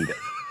 And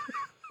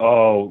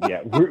oh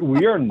yeah,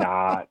 we are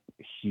not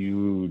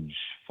huge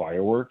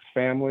fireworks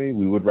family.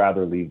 We would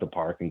rather leave the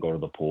park and go to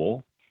the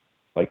pool,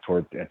 like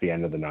at the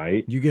end of the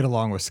night. You get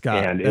along with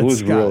Scott, and it was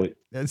Scott. really.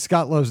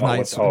 Scott loves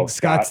night swimming.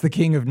 Scott's the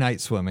king of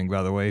night swimming,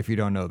 by the way, if you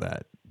don't know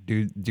that.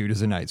 Dude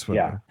is a night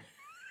swimmer.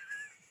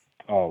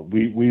 Yeah. Oh,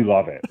 we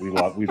love it. We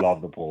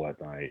love the pool at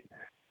night.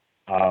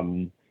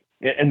 And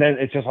then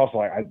it's just also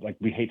like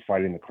we hate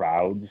fighting the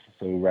crowds,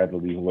 so we'd rather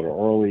leave a little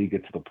early,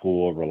 get to the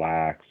pool,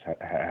 relax,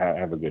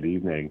 have a good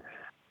evening.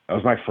 That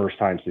was my first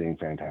time seeing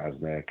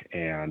Fantasmic,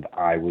 and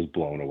I was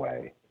blown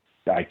away.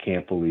 I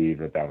can't believe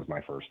that was my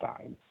first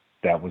time.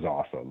 That was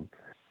awesome.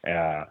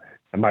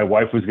 And my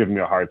wife was giving me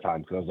a hard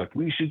time because I was like,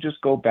 we should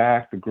just go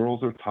back. The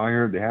girls are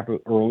tired. They have an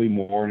early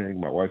morning.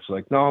 My wife's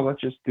like, no,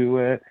 let's just do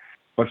it.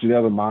 A bunch of the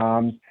other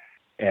moms.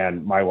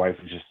 And my wife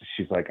was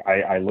she's like,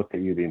 I looked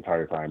at you the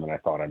entire time and I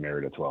thought I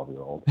married a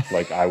 12-year-old.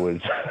 Like I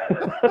was.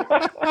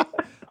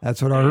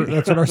 That's what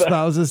our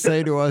spouses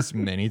say to us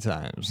many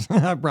times.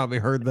 I've probably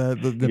heard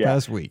that the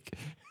past week.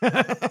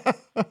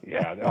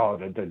 Yeah. Oh,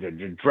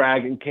 the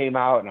dragon came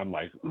out, and I'm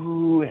like,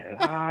 ooh,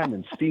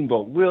 and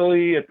Steamboat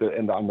Willie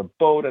on the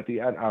boat at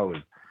the end. I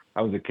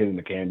was a kid in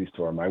the candy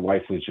store. My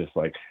wife was just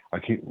like,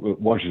 she's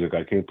like,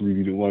 I can't believe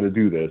you didn't want to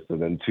do this.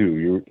 And then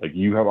two,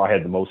 I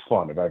had the most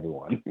fun of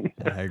everyone.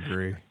 I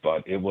agree.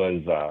 But it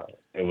was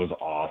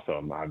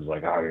awesome. I was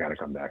like, I got to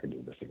come back and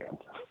do this again.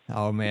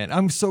 Oh man,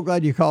 I'm so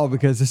glad you called,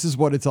 because this is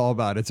what it's all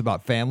about. It's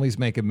about families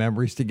making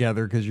memories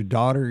together, because your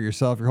daughter,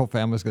 yourself, your whole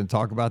family's going to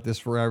talk about this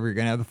forever. You're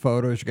going to have the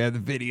photos, you're going to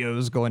have the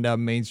videos going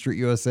down Main Street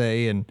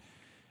USA. And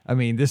I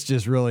mean, this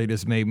just really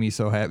just made me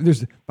so happy.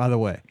 By the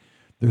way,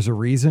 there's a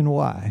reason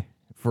why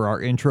for our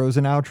intros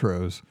and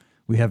outros,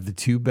 we have the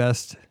two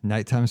best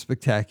nighttime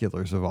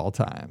spectaculars of all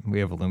time. We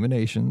have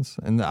Illuminations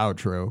and the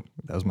outro.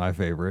 That was my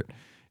favorite.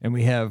 And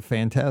we have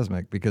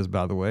Fantasmic, because,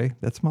 by the way,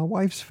 that's my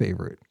wife's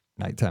favorite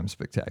nighttime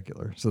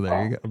spectacular. So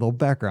there you go. A little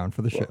background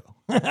for the show.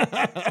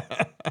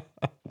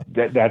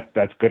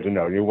 That's good to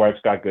know. Your wife's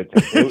got good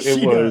taste.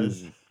 It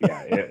was,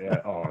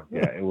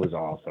 it was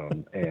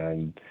awesome.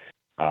 And,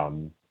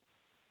 and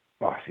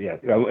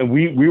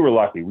we were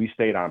lucky. We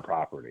stayed on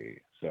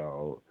property.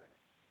 So,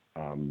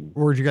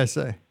 where'd you guys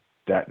stay?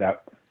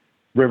 That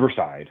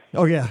Riverside.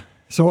 Oh yeah.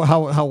 So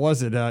how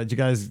was it? Did you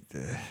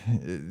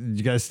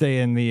guys stay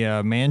in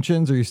the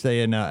mansions, or you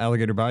stay in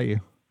Alligator Bayou?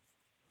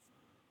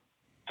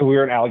 So we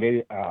were in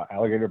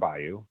Alligator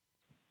Bayou.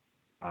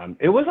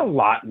 It was a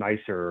lot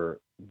nicer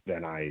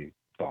than I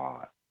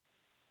thought.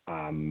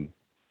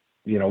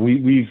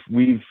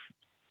 We've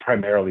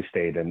primarily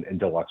stayed in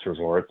deluxe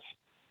resorts,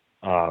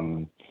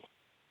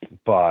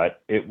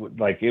 but it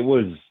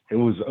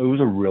was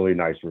a really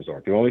nice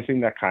resort. The only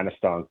thing that kind of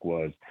stunk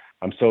was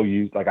I'm so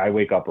used, like I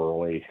wake up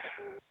early.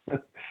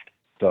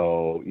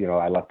 So,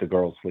 I let the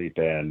girls sleep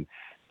in.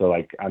 So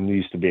like I'm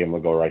used to being able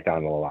to go right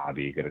down to the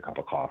lobby, get a cup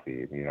of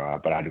coffee,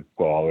 but I had to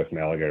go all the way from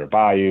Alligator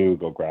Bayou,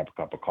 go grab a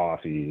cup of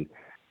coffee,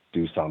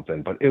 do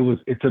something. But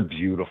it's a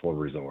beautiful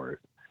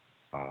resort.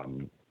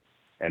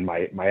 And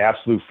my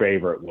absolute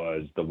favorite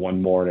was the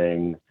one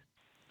morning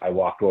I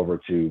walked over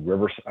to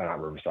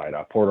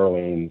Port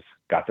Orleans,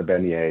 got the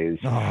beignets.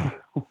 Oh,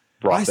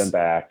 brought them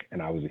back,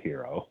 and I was a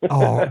hero.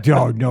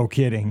 No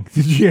kidding.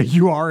 Yeah,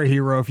 you are a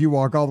hero if you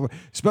walk all the way,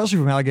 especially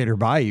from Alligator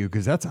Bayou,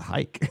 because that's a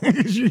hike.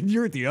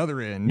 You're at the other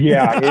end.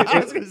 Yeah,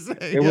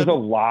 it was a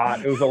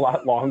lot. It was a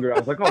lot longer. I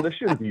was like, oh, this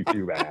shouldn't be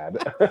too bad.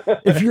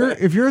 If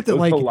you're at the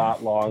a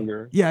lot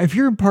longer. Yeah, if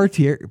you're in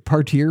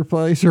Partier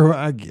Place, or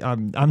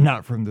I'm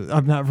not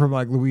from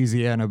like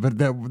Louisiana, but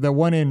that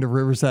one end of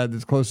Riverside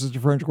that's closest to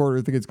French Quarter,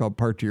 I think it's called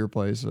Partier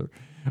Place, or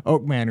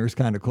Oak Manor is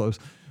kind of close.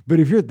 But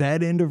if you're at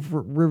that end of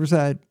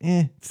Riverside,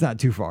 it's not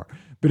too far.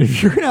 But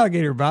if you're in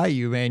Alligator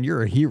Bayou, man,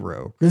 you're a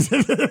hero.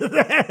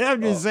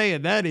 I'm just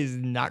saying, that is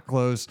not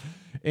close.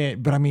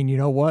 But I mean, you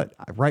know what?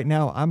 Right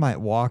now, I might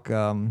walk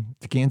to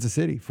Kansas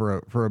City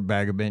for a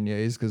bag of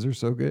beignets because they're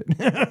so good.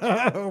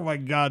 Oh my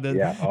God!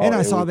 And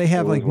I saw they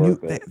have like new.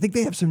 I think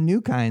they have some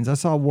new kinds. I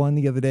saw one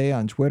the other day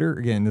on Twitter.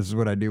 Again, this is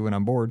what I do when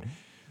I'm bored.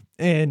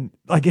 And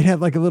like it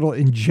had like a little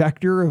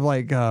injector of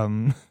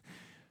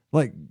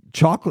like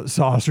chocolate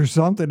sauce or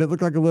something. It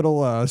looked like a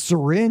little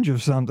syringe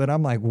of something.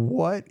 I'm like,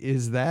 what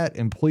is that?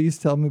 And please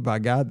tell me, by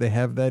God, they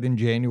have that in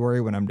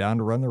January when I'm down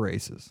to run the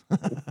races.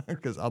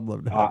 Because I'd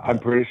love to have I'm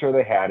pretty sure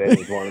they had it. It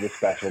was one of the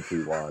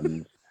specialty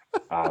ones.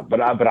 But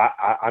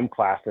I'm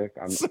classic.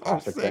 I'm a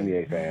classic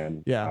beignet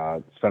fan. Yeah.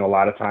 Spent a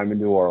lot of time in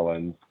New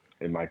Orleans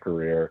in my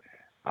career.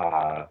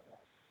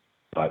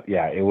 But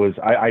yeah, it was.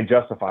 I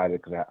justified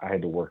it because I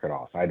had to work it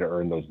off. I had to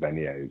earn those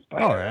beignets.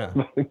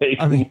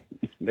 I mean,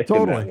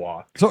 totally.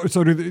 Walk. So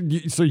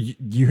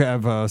you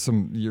have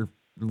your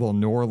little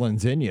New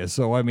Orleans in you.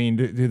 So I mean,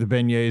 do the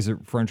beignets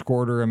at French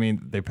Quarter? I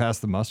mean, they pass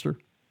the muster.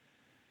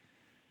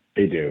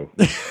 They do.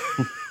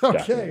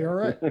 Okay, all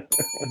right.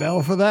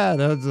 Bell for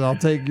that. I'll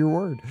take your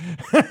word.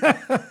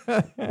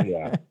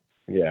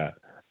 Yeah.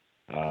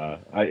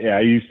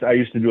 I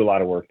used to do a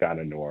lot of work down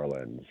in New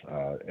Orleans.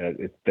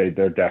 They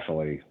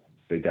definitely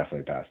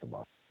pass them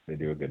up. They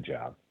do a good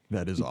job.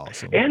 That is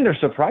awesome. And they're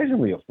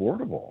surprisingly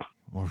affordable.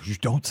 Well,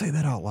 just don't say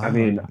that out loud.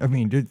 I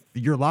mean, dude,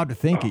 you're allowed to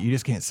think it. You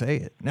just can't say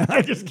it. No,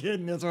 I'm just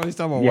kidding. That's what I was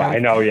talking about. Yeah, I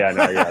know. Yeah,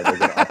 no, yeah. They're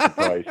going to up the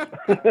price.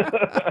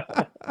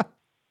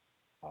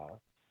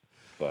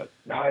 But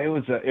no, it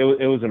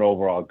was an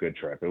overall good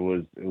trip. It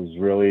was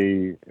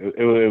really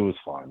it was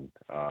fun.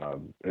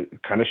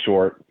 Kind of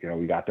short. You know,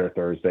 we got there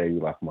Thursday. We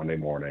left Monday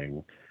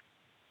morning.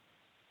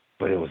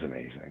 But it was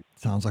amazing.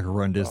 Sounds like a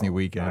Run Disney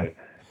weekend.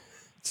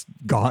 It's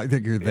gone. I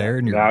think you're there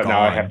and you're gone.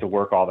 Now I have to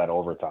work all that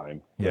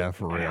overtime. Yeah,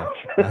 for real.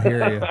 I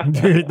hear you.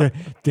 Dude, the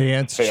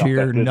dance,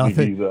 cheer,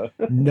 nothing.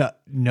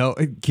 No,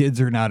 kids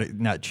are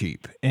not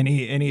cheap.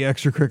 Any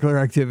extracurricular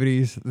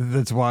activities,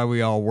 that's why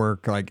we all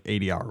work like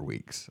 80-hour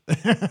weeks.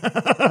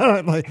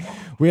 Like,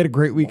 we had a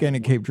great weekend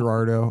at Cape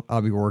Girardeau.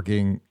 I'll be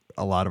working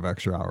a lot of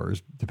extra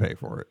hours to pay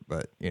for it.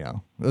 But, you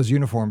know, those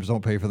uniforms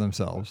don't pay for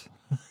themselves.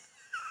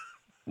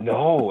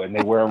 No, and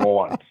they wear them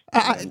once.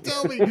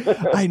 Tell me.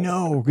 I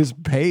know, because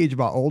Paige,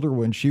 my older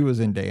one, she was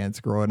in dance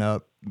growing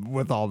up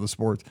with all the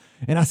sports.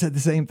 And I said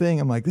the same thing.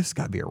 I'm like, this has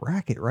got to be a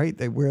racket, right?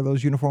 They wear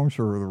those uniforms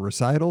for the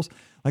recitals.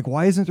 Like,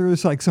 why isn't there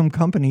just like some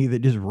company that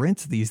just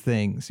rents these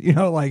things, you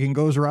know, like, and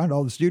goes around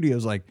all the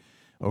studios like,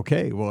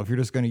 okay, well, if you're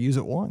just going to use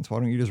it once, why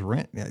don't you just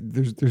rent?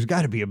 There's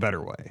got to be a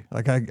better way.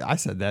 Like I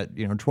said that,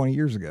 20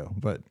 years ago,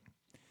 but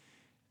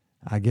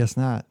I guess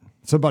not.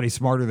 Somebody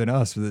smarter than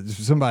us,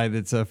 somebody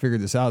that's figured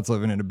this out, is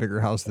living in a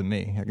bigger house than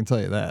me. I can tell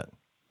you that.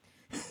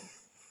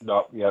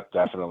 No, yep,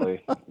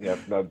 definitely. Yep,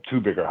 no, 2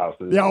 bigger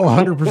houses. Yeah,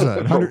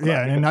 100%.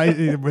 Yeah, and I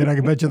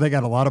can bet you they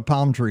got a lot of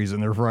palm trees in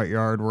their front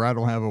yard where I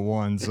don't have a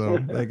one, so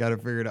they got to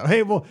figure it out.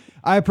 Hey, well,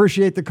 I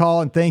appreciate the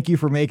call, and thank you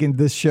for making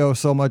this show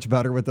so much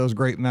better with those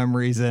great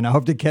memories, and I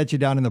hope to catch you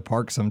down in the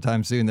park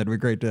sometime soon. That'd be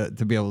great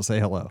to be able to say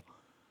hello.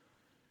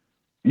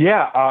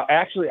 Yeah,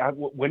 actually,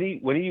 when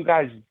are you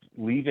guys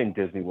leaving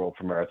Disney World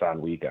for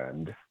Marathon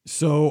Weekend?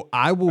 So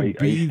I will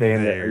be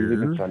there. Are you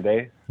leaving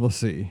Sunday? Let's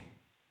see,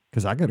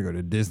 because I got to go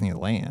to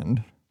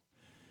Disneyland.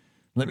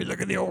 Let me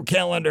look at the old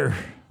calendar.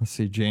 Let's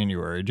see,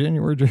 January. I don't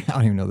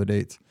even know the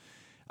dates.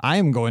 I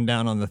am going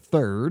down on the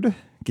 3rd,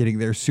 getting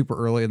there super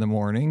early in the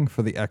morning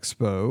for the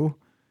expo,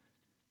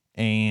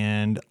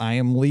 and I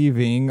am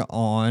leaving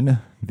on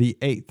the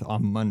 8th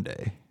on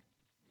Monday.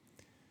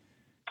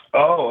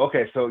 Oh,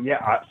 okay. So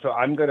yeah,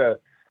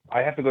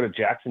 I have to go to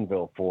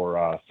Jacksonville for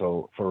a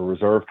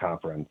reserve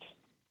conference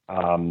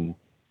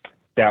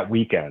that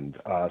weekend.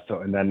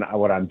 And then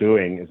what I'm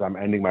doing is I'm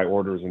ending my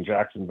orders in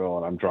Jacksonville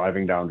and I'm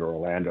driving down to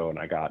Orlando, and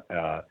I got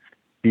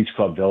Beach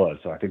Club Villa.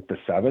 So I think the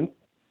 7th,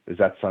 is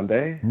that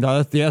Sunday?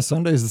 No,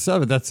 Sunday is the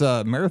 7th. That's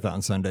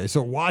Marathon Sunday.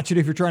 So watch it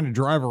if you're trying to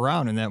drive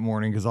around in that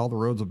morning, because all the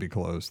roads will be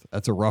closed.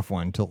 That's a rough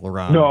one till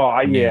around. No,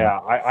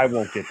 I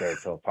won't get there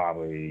till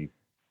probably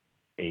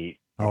 8.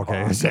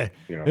 Okay,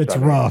 it's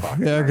rough.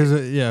 Yeah, because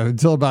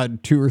until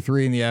about 2 or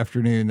 3 in the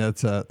afternoon,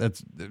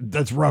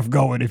 that's rough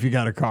going if you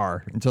got a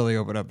car until they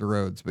open up the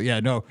roads. But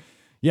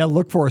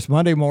look for us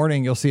Monday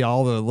morning. You'll see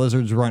all the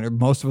lizards running.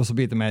 Most of us will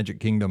be at the Magic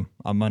Kingdom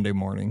on Monday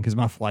morning because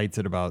my flight's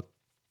at about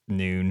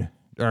noon.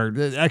 Or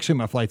actually,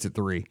 my flight's at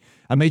 3.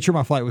 I made sure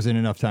my flight was in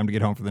enough time to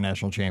get home for the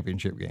national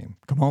championship game.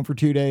 Come home for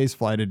 2 days,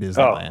 fly to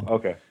Disneyland. Oh,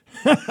 okay.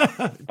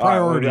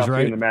 Priorities, right?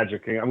 right? The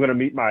Magic Kingdom. I'm going to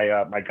meet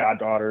my my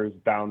goddaughters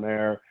down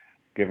there,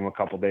 give them a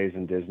couple days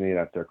in Disney.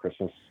 That's their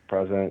Christmas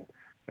present,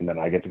 and then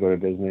I get to go to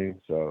Disney.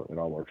 So it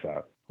all works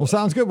out. Well,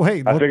 sounds good. Well,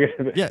 hey, I figure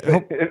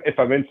hope, if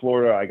I'm in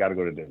Florida, I got to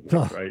go to Disney,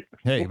 right?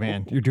 Hey,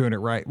 man, you're doing it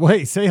right. Well,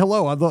 hey, say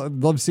hello. I'd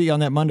love to see you on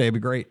that Monday. It'd be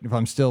great if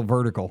I'm still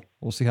vertical.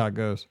 We'll see how it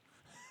goes.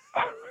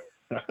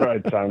 All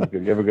right, sounds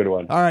good. You have a good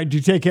one. All right,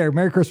 you take care.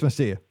 Merry Christmas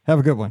to you. Have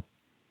a good one.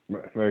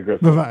 Merry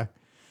Christmas. Bye-bye.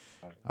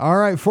 All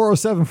right,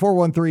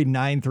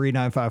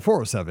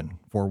 407-413-9395.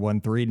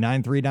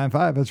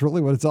 407-413-9395. That's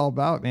really what it's all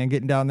about, man.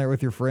 Getting down there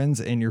with your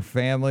friends and your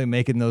family,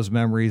 making those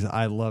memories.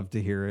 I love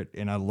to hear it,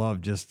 and I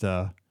love just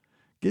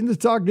getting to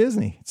talk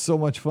Disney. It's so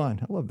much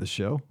fun. I love this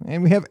show.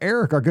 And we have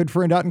Eric, our good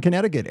friend out in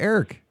Connecticut.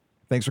 Eric,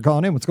 thanks for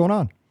calling in. What's going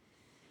on?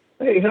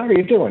 Hey, how are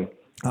you doing?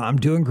 I'm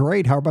doing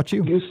great. How about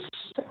you?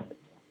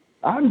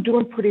 I'm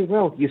doing pretty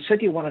well. You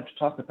said you wanted to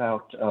talk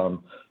about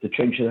the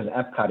changes in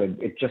Epcot, and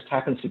it just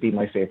happens to be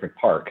my favorite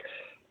park.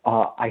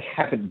 I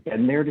haven't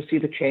been there to see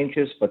the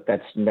changes, but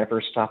that's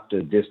never stopped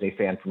a Disney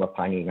fan from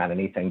opining on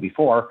anything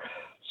before.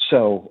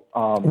 So,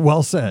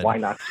 well said. Why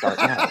not start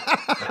now?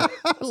 I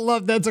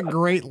love that's a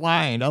great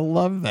line. I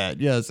love that.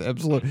 Yes,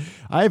 absolutely.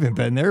 I haven't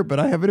been there, but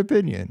I have an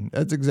opinion.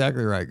 That's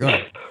exactly right. Go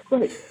ahead.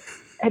 Right.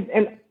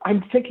 And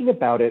I'm thinking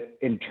about it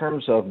in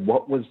terms of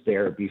what was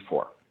there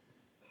before.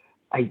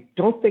 I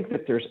don't think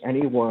that there's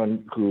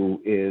anyone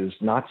who is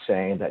not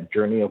saying that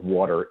Journey of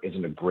Water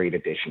isn't a great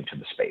addition to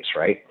the space,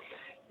 right?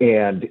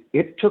 And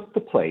it took the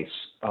place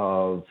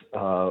of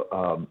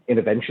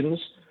Interventions,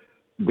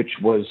 which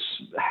was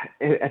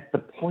at the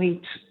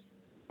point,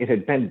 it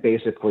had been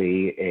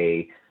basically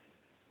a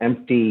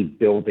empty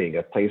building,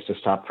 a place to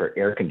stop for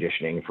air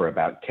conditioning for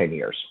about 10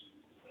 years.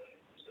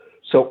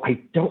 So I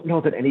don't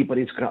know that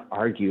anybody's going to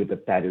argue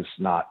that that is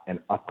not an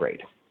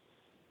upgrade.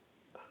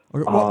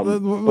 Well,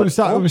 let me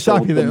stop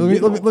you there.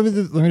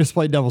 Let me just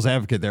play devil's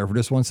advocate there for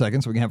just 1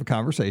 second so we can have a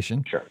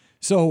conversation. Sure.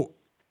 So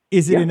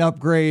is it an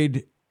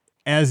upgrade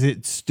as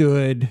it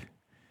stood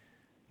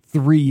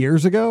 3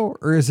 years ago,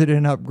 or is it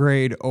an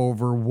upgrade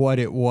over what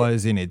it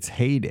was in its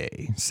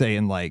heyday, say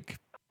in like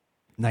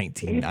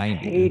 1990?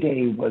 Its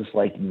heyday was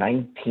like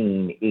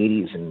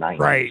 1980s and 90s.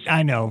 Right,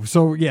 I know.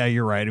 So yeah,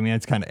 you're right. I mean,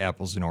 it's kind of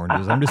apples and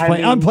oranges. I'm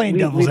playing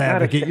devil's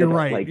advocate. You're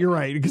right. You're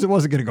right, because it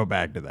wasn't going to go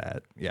back to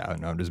that. Yeah,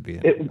 no, I'm just being.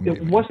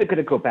 It wasn't going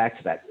to go back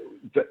to that.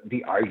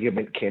 The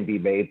argument can be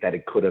made that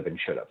it could have and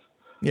should have.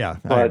 Yeah,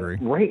 but I agree.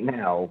 Right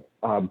now,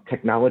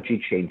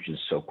 technology changes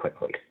so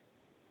quickly.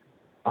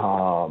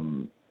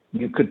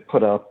 You could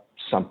put up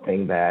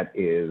something that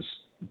is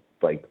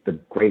like the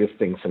greatest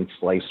thing since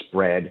sliced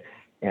bread,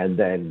 and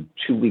then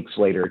 2 weeks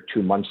later,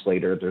 2 months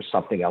later, there's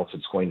something else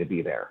that's going to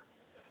be there.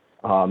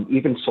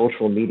 Even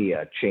social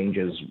media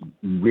changes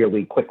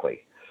really quickly.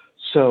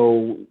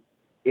 So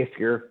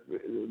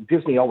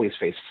Disney always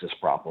faces this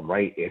problem,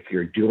 right? If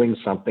you're doing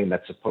something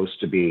that's supposed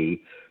to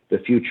be the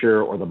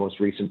future or the most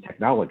recent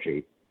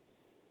technology,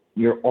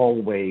 you're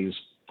always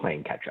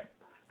playing catch up.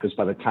 Because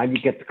by the time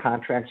you get the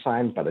contract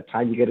signed, by the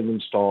time you get it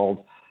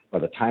installed, by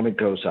the time it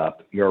goes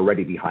up, you're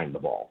already behind the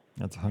ball.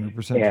 That's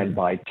 100% And true.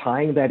 by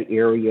tying that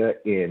area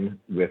in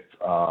with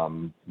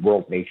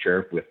world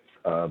nature, with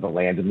the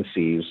land and the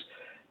seas,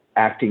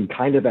 acting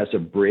kind of as a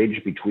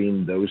bridge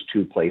between those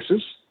two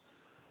places,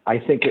 I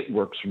think it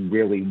works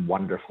really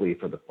wonderfully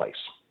for the place.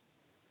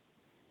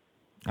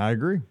 I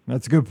agree.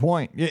 That's a good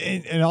point.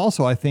 And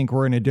also, I think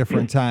we're in a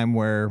different time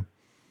where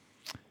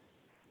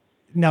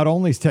not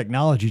only is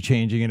technology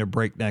changing at a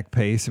breakneck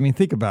pace, I mean,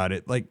 think about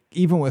it, like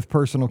even with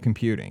personal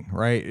computing,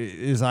 right?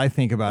 As I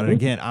think about it,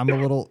 again, I'm a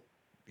little,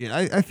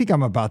 I think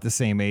I'm about the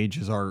same age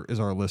as our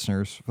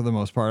listeners for the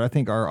most part. I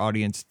think our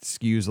audience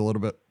skews a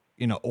little bit,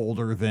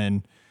 older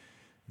than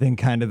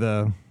kind of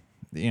the,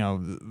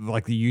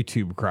 like the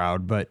YouTube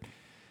crowd. But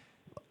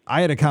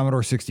I had a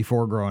Commodore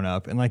 64 growing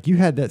up, and like you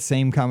had that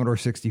same Commodore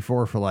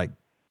 64 for like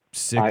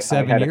 7 years.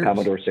 I had a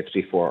Commodore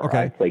 64.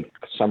 Okay. I played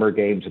summer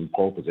games in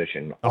pole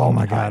position. Oh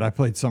my God, I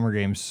played summer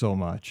games so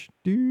much.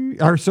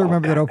 I still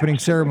remember that opening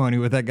ceremony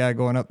with that guy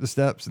going up the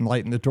steps and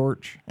lighting the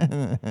torch.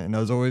 And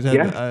I always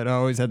had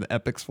the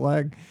Epix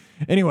flag.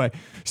 Anyway,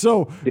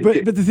 so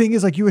but the thing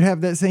is, like, you would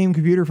have that same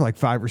computer for like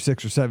 5 or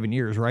 6 or 7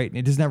 years, right? And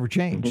it just never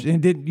changed.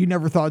 And you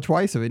never thought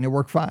twice of it, and it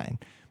worked fine.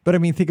 But I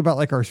mean, think about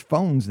like our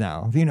phones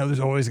now. There's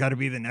always got to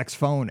be the next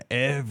phone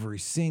every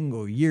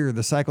single year.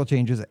 The cycle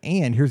changes.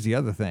 And here's the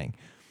other thing.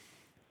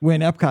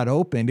 When Epcot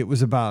opened, it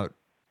was about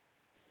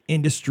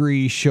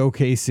industry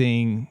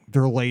showcasing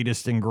their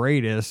latest and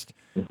greatest,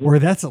 where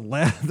that's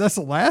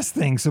the last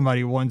thing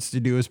somebody wants to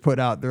do is put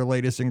out their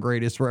latest and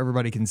greatest where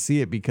everybody can see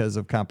it because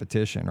of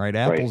competition, right?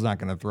 Apple's not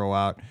going to throw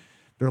out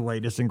their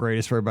latest and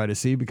greatest for everybody to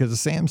see because of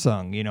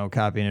Samsung,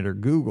 copying it, or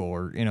Google,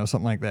 or,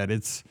 something like that.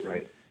 It's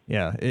right.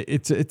 Yeah,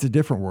 it's a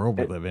different world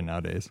we live in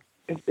nowadays.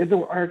 And there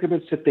were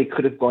arguments that they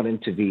could have gone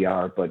into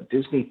VR, but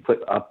Disney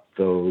put up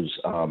those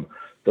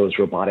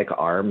robotic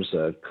arms,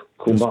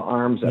 Kumba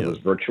arms, that was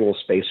Virtual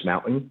Space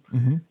Mountain.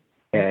 Mm-hmm.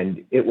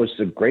 And it was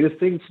the greatest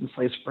thing since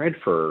sliced bread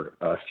for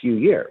a few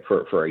years,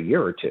 for a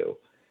year or two.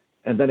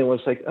 And then it was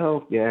like,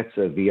 oh, yeah, it's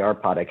a VR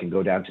pod. I can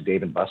go down to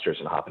Dave & Buster's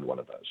and hop in one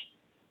of those.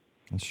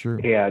 That's true.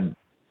 And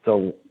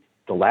the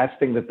last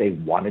thing that they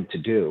wanted to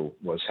do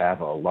was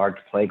have a large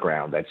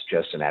playground that's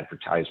just an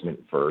advertisement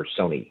for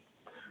Sony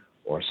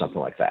or something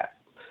like that.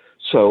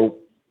 So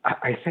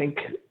I think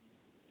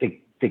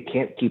they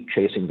can't keep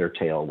chasing their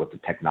tail with the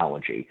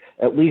technology,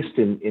 at least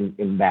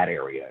in that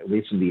area, at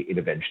least in the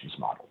interventions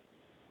model.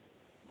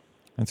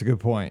 That's a good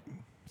point.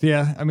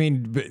 Yeah, I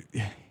mean, but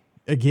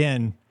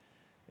again,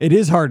 it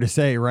is hard to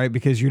say, right?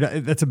 Because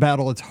that's a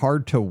battle it's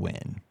hard to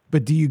win.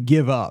 But do you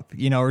give up,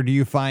 or do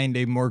you find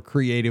a more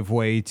creative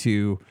way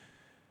to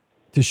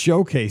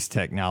showcase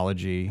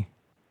technology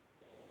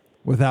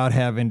without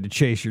having to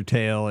chase your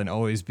tail and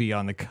always be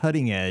on the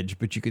cutting edge,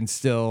 but you can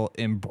still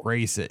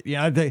embrace it?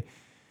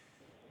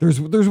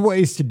 There's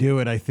ways to do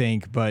it, I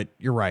think, but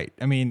you're right.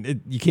 I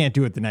mean, you can't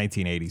do it the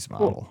 1980s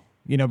model,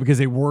 because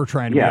they were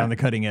trying to be on the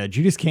cutting edge.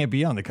 You just can't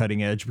be on the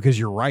cutting edge because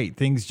you're right.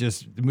 Things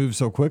just move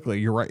so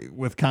quickly. You're right.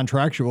 With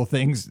contractual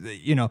things,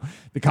 the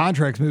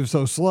contracts move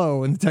so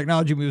slow and the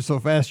technology moves so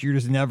fast, you're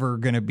just never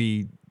going to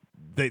be,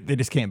 they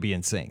just can't be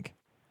in sync.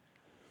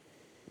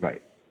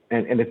 Right.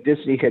 And if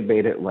Disney had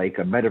made it like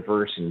a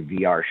metaverse and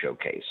VR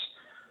showcase,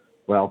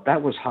 well,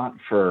 that was hot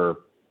for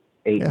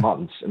 8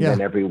 months, and then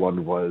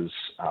everyone was,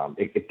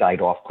 it died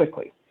off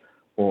quickly.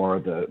 Or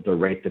the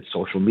rate that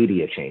social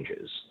media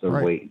changes,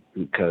 rate,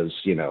 because,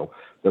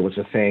 there was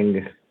a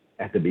thing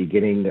at the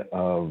beginning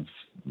of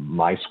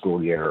my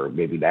school year, or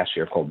maybe last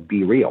year, called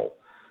Be Real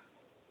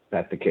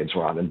that the kids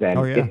were on, and then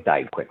it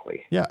died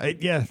quickly.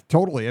 Yeah,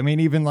 totally. I mean,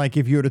 even like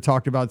if you would have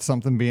talked about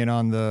something being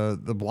on the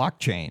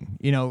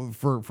blockchain,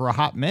 for a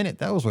hot minute,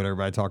 that was what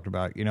everybody talked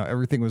about.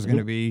 Everything was going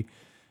to be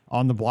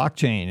on the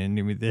blockchain,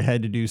 and they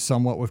had to do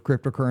somewhat with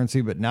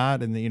cryptocurrency, but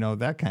not, and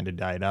that kind of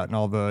died out, and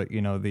all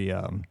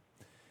the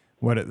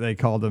what they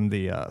called them,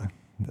 that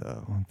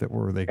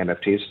were they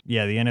NFTs?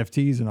 Yeah, the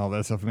NFTs and all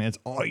that stuff. I mean, it's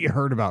all you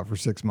heard about for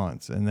 6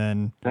 months, and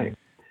then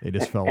they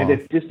just fell off. And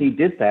if Disney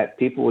did that,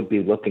 people would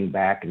be looking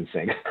back and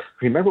saying,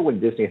 "Remember when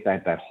Disney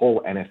had that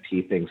whole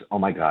NFT thing? Oh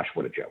my gosh,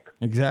 what a joke!"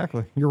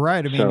 Exactly, you're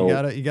right. I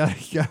mean, you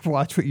gotta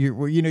watch what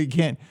you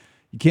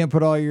can't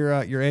put all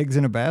your eggs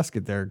in a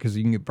basket there because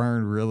you can get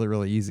burned really,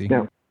 really easy.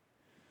 Now,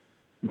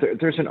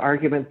 there's an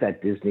argument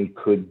that Disney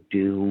could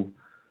do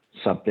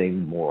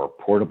something more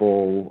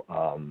portable.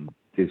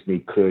 Disney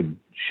could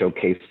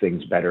showcase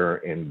things better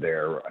in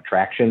their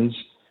attractions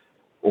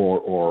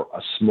or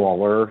a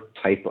smaller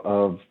type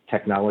of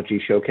technology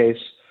showcase.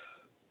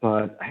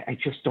 But I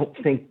just don't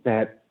think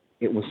that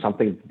it was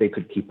something they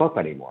could keep up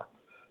anymore.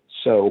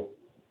 So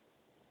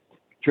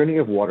Journey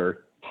of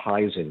Water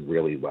ties in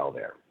really well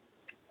there.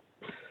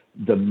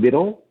 The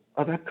middle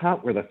of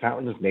Epcot, where the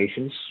Fountain of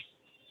Nations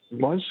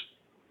was,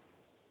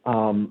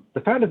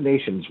 the Fountain of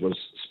Nations was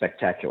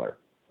spectacular.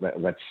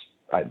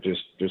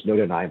 There's no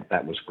denying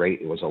that was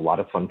great. It was a lot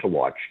of fun to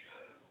watch.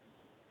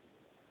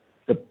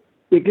 The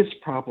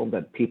biggest problem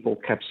that people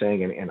kept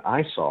saying, and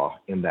I saw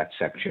in that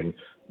section,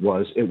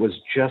 was there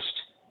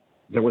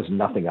was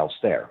nothing else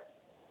there.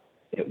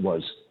 It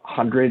was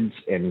hundreds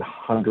and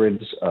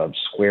hundreds of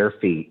square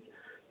feet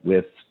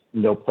with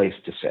no place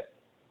to sit,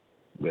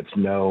 with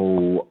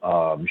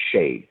no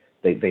shade.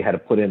 They had to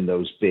put in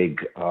those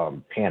big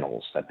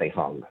panels that they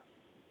hung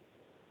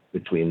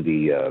between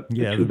the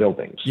two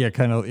buildings. Yeah,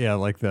 kind of. Yeah,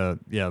 like the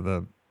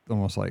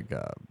almost like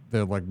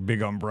they're like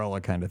big umbrella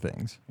kind of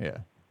things. Yeah,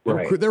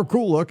 they're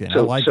cool looking.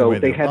 I like the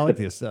way I like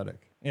the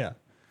aesthetic. Yeah,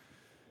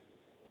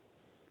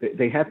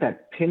 they had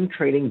that pin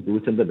trading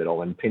booth in the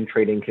middle, and pin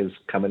trading has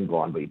come and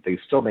gone, but they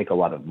still make a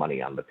lot of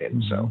money on the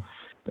pin. Mm-hmm.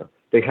 So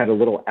they had a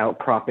little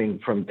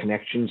outcropping from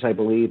Connections, I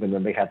believe, and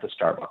then they had the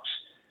Starbucks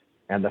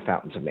and the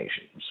Fountains of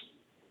Nations.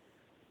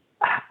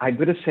 I'm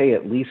going to say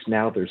at least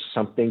now there's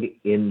something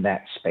in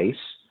that space.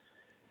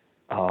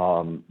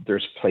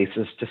 There's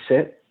places to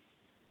sit.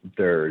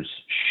 There's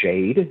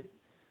shade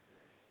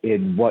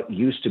in what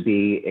used to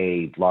be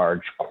a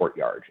large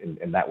courtyard,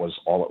 and that was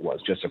all it was,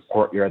 just a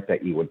courtyard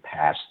that you would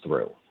pass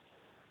through.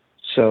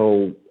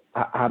 So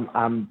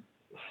I'm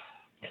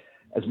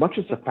as much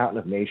as the Fountain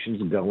of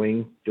Nations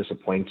going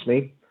disappoints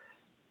me,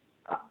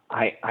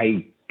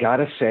 I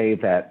gotta say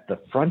that the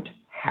front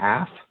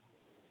half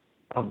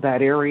of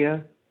that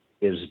area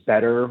is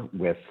better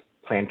with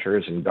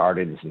planters and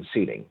gardens and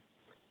seating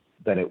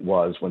than it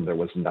was when there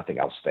was nothing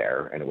else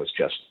there and it was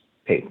just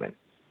pavement.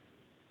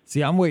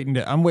 See, I'm waiting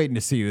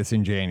to see this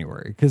in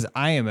January because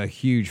I am a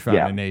huge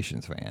Fountain of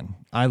Nations fan.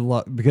 I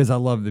love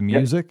the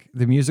music. Yep.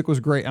 The music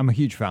was great. I'm a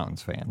huge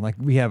Fountains fan. Like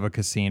we have a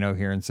casino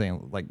here in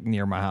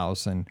near my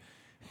house, and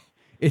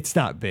it's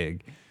not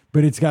big,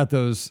 but it's got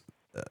those,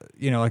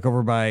 like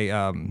over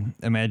by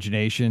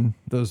Imagination,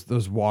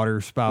 those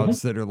water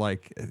spouts that are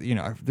like,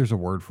 there's a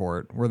word for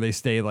it, where they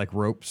stay like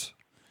ropes,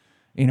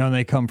 and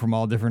they come from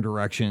all different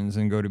directions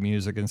and go to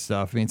music and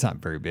stuff. I mean, it's not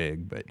very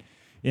big, but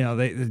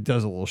it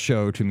does a little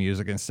show to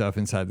music and stuff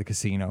inside the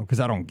casino because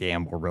I don't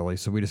gamble really.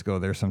 So we just go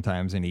there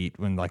sometimes and eat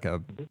when like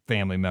a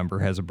family member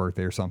has a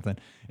birthday or something.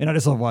 And I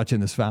just love watching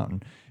this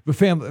fountain. But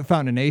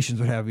Fountain of Nations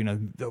would have,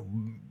 the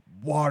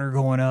water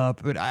going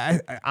up. But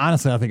I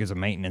honestly, I think it's a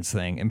maintenance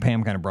thing. And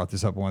Pam kind of brought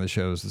this up on one of the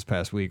shows this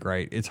past week,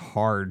 right? It's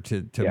hard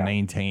to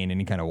maintain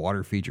any kind of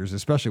water features,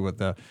 especially with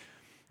the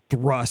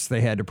thrust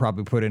they had to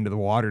probably put into the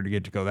water to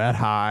get to go that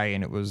high,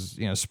 and it was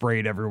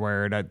sprayed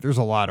everywhere. And there's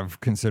a lot of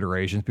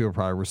considerations. People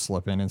probably were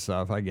slipping and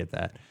stuff. I get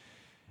that.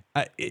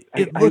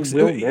 It looks.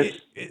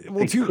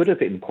 They could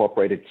have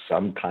incorporated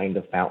some kind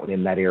of fountain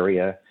in that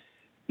area,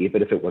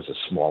 even if it was a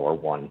smaller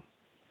one.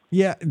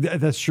 Yeah,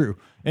 that's true.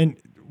 And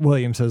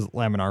William says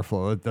laminar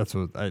flow. That's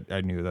what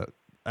I knew that.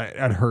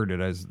 I'd heard it.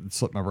 I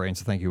slipped my brain.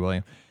 So thank you,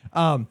 William.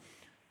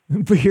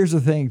 But here's the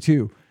thing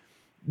too.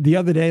 The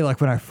other day,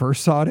 like when I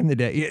first saw it in the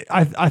day,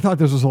 I thought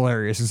this was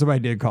hilarious, and somebody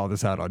did call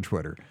this out on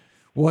Twitter,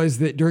 was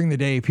that during the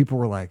day, people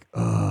were like,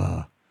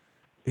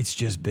 it's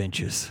just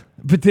benches.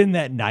 But then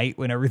that night,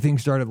 when everything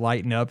started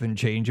lighting up and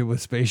changing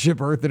with Spaceship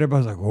Earth, and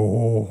everybody was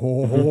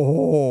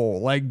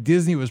like, like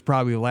Disney was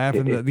probably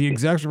laughing. The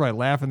execs were probably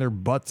laughing their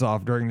butts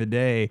off during the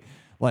day.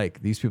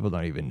 Like, these people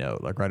don't even know.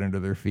 Like, right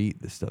under their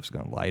feet, this stuff's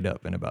going to light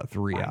up in about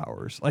 3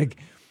 hours. Like,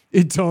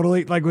 it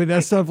totally, like when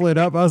that stuff lit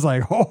up, I was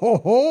like,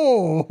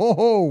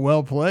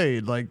 well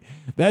played. Like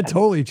that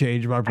totally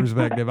changed my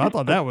perspective. I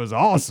thought that was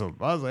awesome.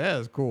 I was like,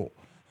 that's cool.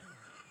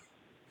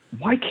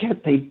 Why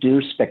can't they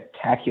do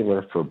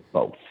spectacular for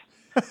both?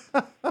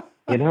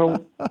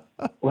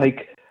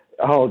 Like,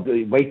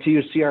 wait till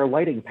you see our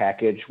lighting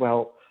package.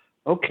 Well,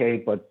 okay,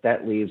 but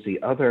that leaves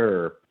the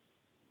other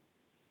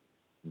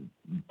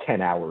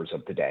 10 hours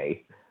of the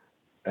day,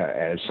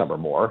 and some or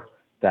more,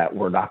 that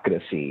we're not going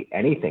to see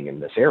anything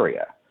in this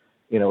area.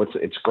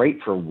 It's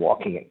great for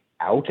walking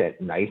out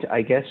at night,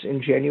 I guess, in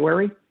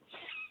January.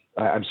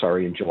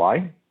 In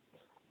July.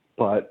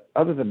 But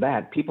other than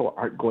that, people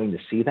aren't going to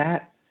see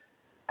that.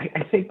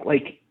 I think,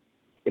 like,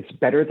 it's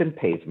better than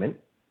pavement.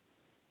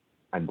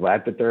 I'm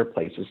glad that there are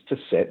places to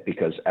sit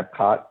because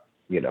Epcot,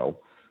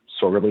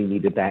 sorely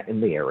needed that in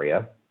the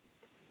area.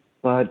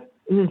 But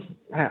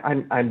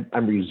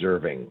I'm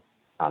reserving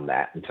on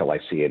that until I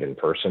see it in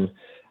person.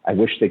 I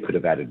wish they could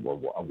have added a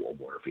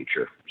water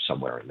feature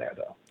somewhere in there,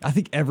 though. I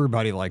think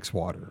everybody likes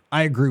water.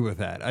 I agree with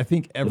that. I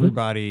think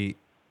everybody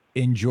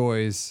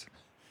enjoys.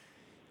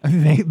 I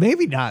mean,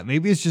 maybe not.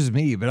 Maybe it's just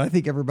me, but I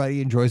think everybody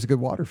enjoys a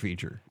good water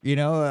feature.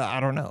 I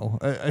don't know.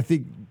 I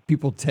think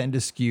people tend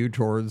to skew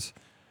towards.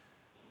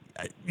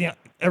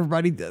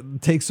 Everybody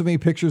takes so many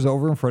pictures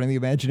over in front of the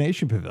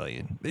Imagination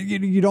Pavilion.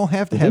 You don't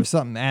have to have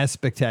something as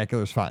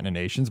spectacular as Fountain of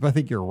Nations, but I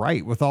think you're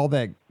right with all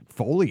that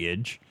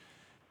foliage.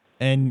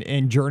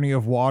 And Journey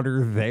of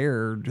Water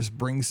there, just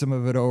bring some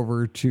of it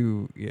over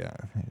to,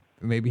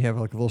 maybe have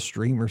like a little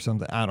stream or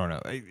something. I don't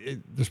know.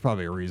 There's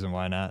probably a reason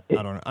why not.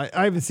 I don't know.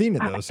 I haven't seen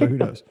it, though, so who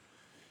knows?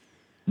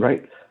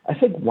 Right. I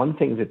think one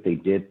thing that they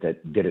did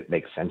that didn't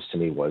make sense to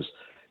me was,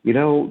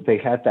 they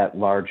had that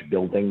large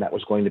building that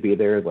was going to be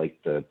there, like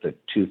the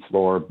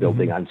 2-floor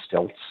building on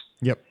stilts.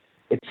 Yep.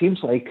 It seems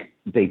like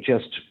they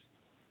just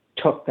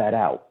took that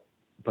out,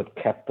 but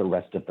kept the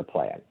rest of the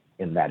plan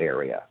in that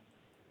area.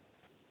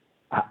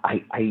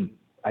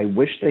 I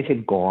wish they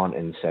had gone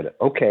and said,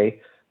 okay,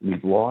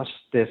 we've lost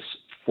this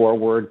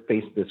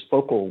this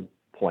focal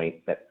point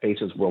that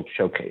faces World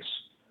Showcase.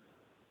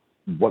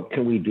 What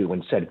can we do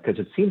instead? Because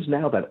it seems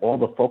now that all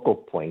the focal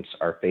points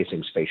are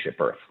facing Spaceship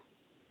Earth.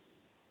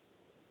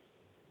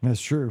 That's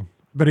true.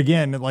 But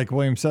again, like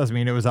William says, I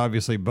mean, it was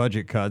obviously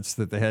budget cuts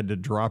that they had to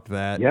drop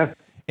that. Yeah.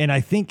 And I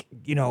think,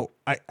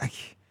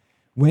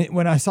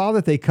 when I saw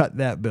that they cut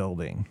that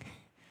building,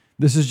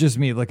 this is just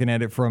me looking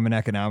at it from an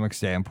economic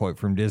standpoint,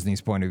 from Disney's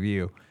point of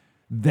view.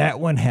 That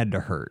one had to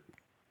hurt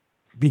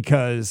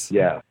because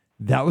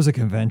that was a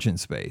convention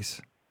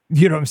space.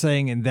 You know what I'm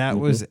saying? And that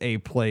was a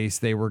place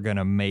they were going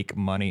to make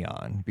money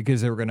on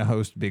because they were going to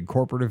host big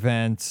corporate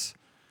events.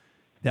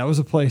 That was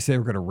a place they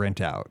were going to rent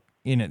out.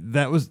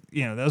 That was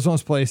one of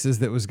those places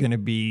that was going to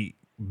be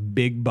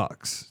big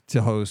bucks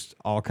to host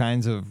all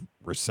kinds of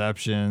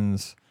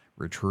receptions,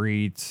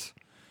 retreats.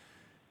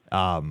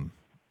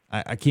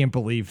 I can't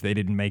believe they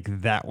didn't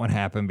make that one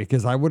happen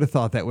because I would have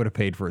thought that would have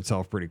paid for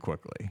itself pretty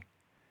quickly.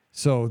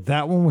 So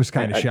that one was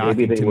kind of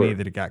shocking to me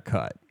that it got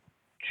cut.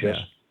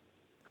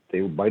 They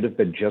might have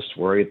been just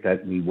worried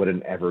that we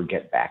wouldn't ever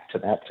get back to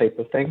that type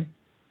of thing.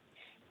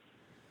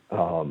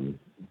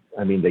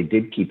 I mean, they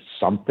did keep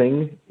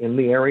something in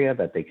the area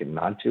that they can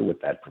nod to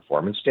with that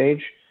performance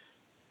stage.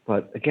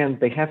 But again,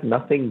 they have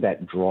nothing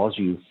that draws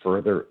you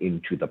further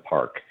into the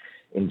park.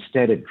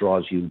 Instead, it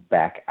draws you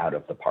back out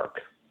of the park.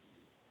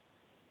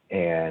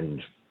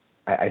 And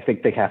I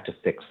think they have to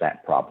fix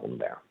that problem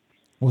there.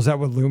 Well, is that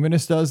what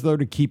Luminous does, though,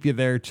 to keep you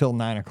there till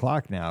 9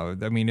 o'clock now?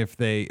 I mean,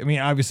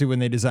 obviously when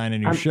they design a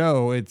new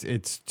show,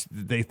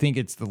 they think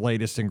it's the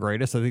latest and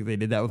greatest. I think they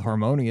did that with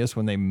Harmonious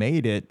when they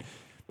made it.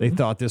 They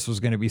thought this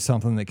was going to be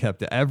something that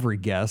kept every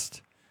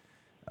guest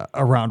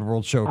around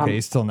World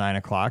Showcase till 9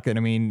 o'clock. And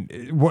I mean,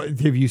 what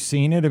have you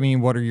seen it? I mean,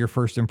 what are your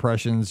first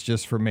impressions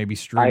just from maybe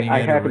streaming it?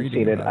 I haven't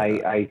seen it.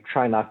 I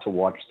try not to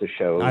watch the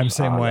shows. I'm the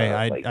same way.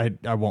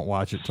 I won't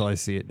watch it till I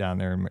see it down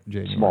there in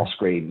January. Small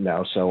screen,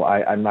 no. So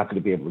I'm not going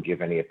to be able to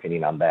give any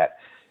opinion on that.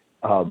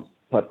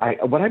 But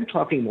what I'm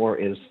talking more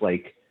is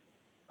like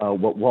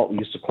what Walt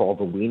used to call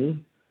the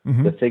weenie,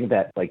 Mm-hmm. the thing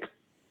that like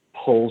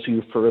pulls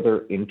you further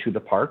into the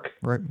park.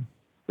 Right.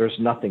 There's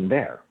nothing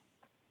there.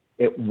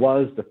 It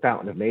was the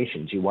Fountain of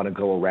Nations. You want to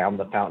go around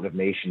the Fountain of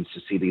Nations to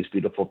see these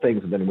beautiful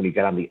things. And then when you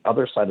get on the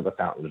other side of the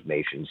Fountain of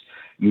Nations,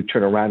 you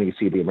turn around and you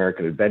see the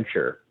American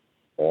Adventure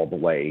all the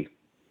way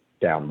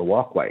down the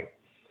walkway.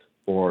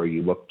 Or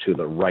you look to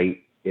the right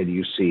and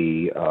you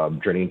see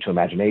Journey into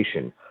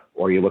Imagination.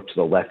 Or you look to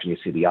the left and you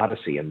see the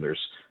Odyssey, and there's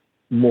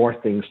more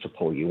things to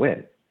pull you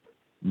in.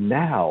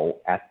 Now,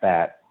 at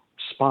that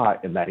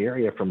spot in that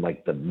area, from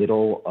like the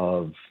middle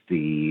of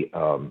the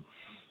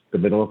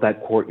middle of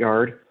that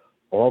courtyard,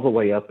 all the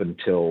way up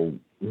until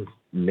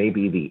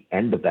maybe the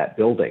end of that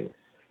building,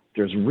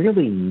 there's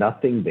really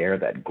nothing there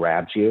that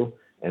grabs you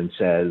and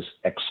says,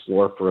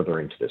 explore further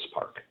into this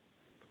park.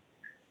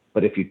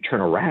 But if you turn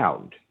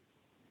around,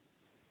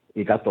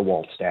 you got the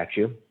Walt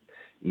statue,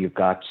 you've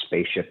got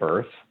Spaceship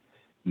Earth,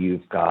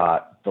 you've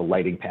got the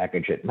lighting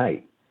package at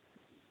night.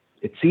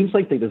 It seems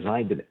like they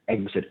designed an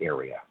exit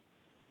area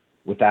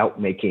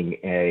without making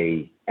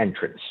a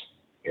entrance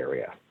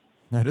area.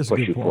 That is a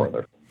good point.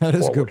 That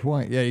is a good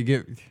point. Yeah,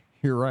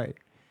 you're right.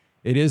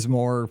 It is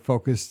more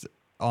focused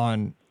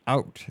on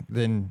out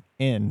than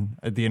in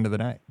at the end of the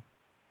night.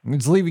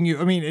 It's leaving you.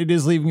 I mean, it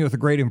is leaving you with a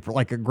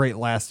great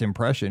last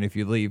impression if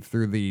you leave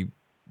through the,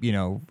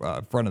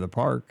 front of the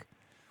park,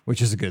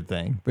 which is a good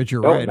thing. But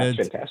you're right.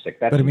 That's fantastic.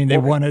 But I mean, they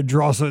want to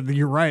draw. So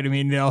you're right. I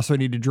mean, they also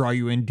need to draw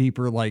you in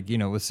deeper, like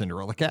with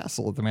Cinderella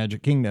Castle at the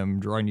Magic Kingdom,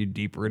 drawing you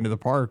deeper into the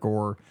park,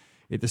 or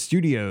at the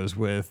studios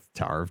with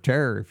Tower of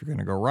Terror, if you're going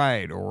to go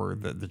right, or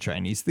the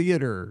Chinese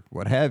Theater,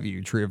 what have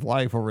you, Tree of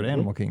Life over at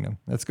Animal Kingdom.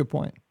 That's a good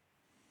point.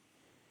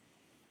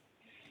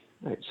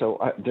 Right. So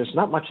there's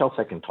not much else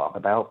I can talk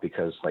about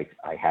because, like,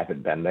 I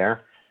haven't been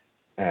there,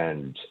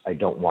 and I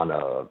don't want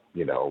to,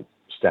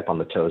 step on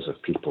the toes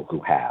of people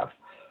who have.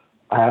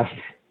 That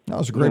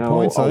was a great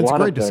point. So it's a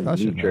great discussion. A lot of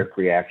the knee-jerk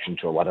reaction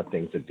to a lot of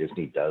things that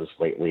Disney does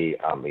lately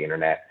on the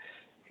internet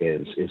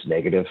is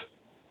negative.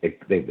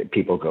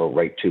 People go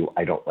right to,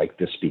 I don't like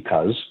this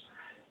because.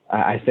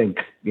 I think,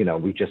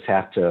 we just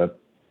have to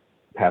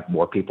have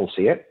more people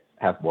see it,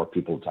 have more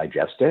people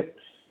digest it,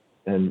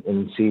 and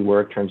see where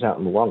it turns out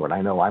in the long run.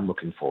 I know I'm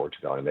looking forward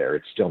to going there.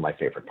 It's still my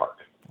favorite park.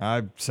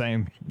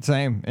 Same.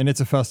 And it's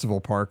a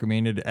festival park. I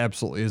mean, it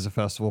absolutely is a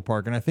festival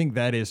park. And I think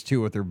that is,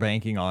 too, what they're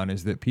banking on,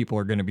 is that people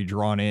are going to be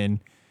drawn in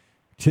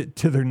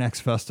to their next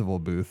festival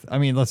booth. I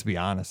mean, let's be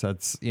honest.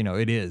 That's,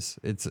 it is.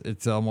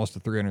 It's almost a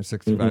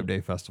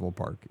 365-day festival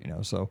park,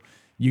 so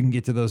you can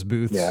get to those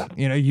booths. Yeah.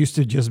 It used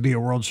to just be a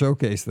World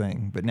Showcase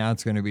thing, but now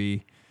it's going to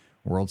be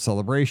World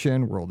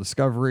Celebration, World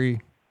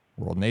Discovery,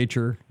 World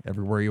Nature,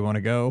 everywhere you want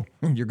to go.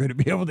 You're going to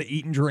be able to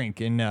eat and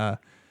drink and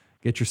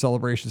get your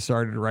celebration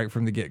started right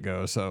from the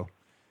get-go. So,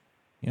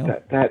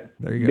 that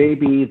there you go.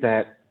 Maybe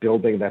that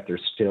building that they're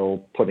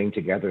still putting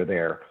together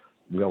there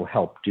will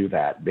help do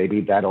that.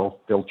 Maybe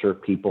that'll filter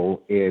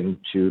people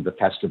into the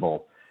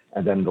festival,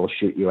 and then they'll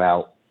shoot you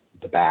out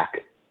the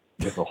back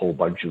with a whole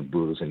bunch of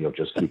booths, and you'll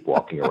just keep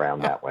walking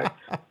around that way.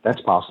 That's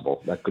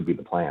possible. That could be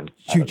the plan.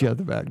 Shoot you out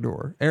the back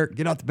door. Eric,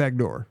 get out the back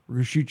door. We're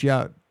going to shoot you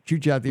out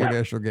the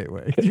International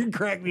Gateway. You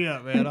crack me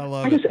up, man. I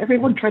love it. Why does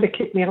everyone try to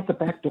kick me out the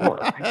back door?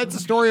 That's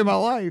the story of my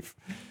life.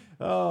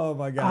 Oh,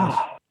 my gosh.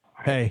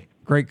 Hey,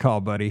 great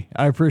call, buddy.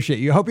 I appreciate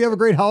you. I hope you have a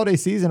great holiday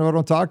season. I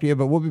don't talk to you,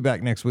 but well be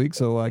back next week,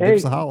 so give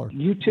us a holler.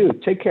 You too.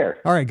 Take care.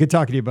 All right, good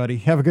talking to you, buddy.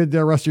 Have a good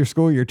rest of your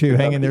school year, too.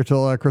 Hang in there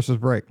till Christmas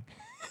break.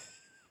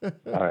 All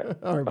right.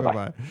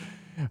 Bye-bye.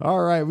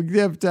 All right, we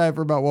have time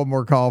for about one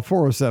more call.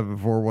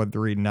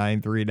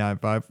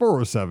 407-413-9395.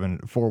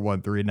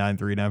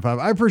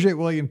 407-413-9395. I appreciate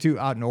William, too,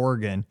 out in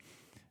Oregon,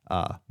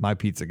 my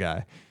pizza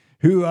guy,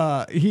 who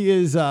he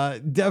is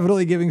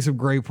definitely giving some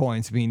great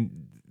points. I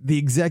mean, the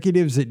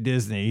executives at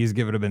Disney, he's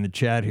given them in the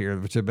chat here,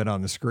 which have been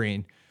on the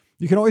screen.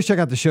 You can always check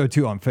out the show,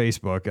 too, on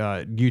Facebook,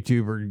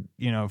 YouTube, or,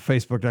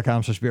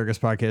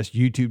 facebook.com/BRGuestPodcast,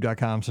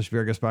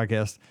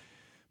 youtube.com/BRGuestPodcast.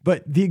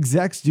 But the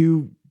execs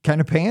do kind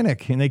of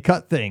panic and they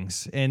cut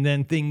things, and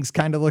then things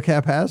kind of look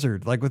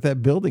haphazard, like with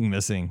that building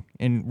missing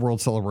in World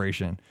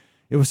Celebration.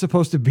 It was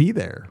supposed to be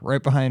there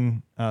right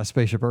behind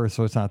Spaceship Earth,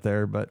 so it's not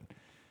there, but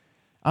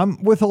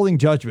I'm withholding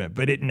judgment.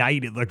 But at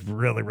night, it looked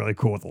really, really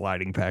cool with the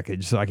lighting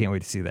package, so I can't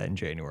wait to see that in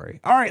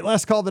January. All right,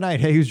 last call tonight.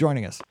 Hey, who's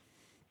joining us?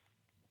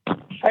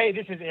 Hey,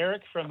 this is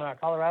Eric from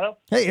Colorado.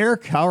 Hey,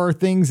 Eric, how are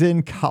things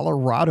in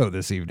Colorado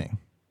this evening?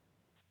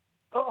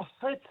 Oh,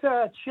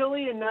 it's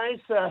chilly and nice.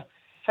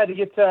 Had to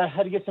get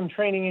some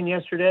training in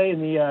yesterday,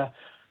 and the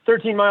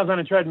 13 miles on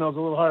a treadmill is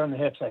a little hard on the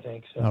hips, I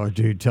think. So. Oh,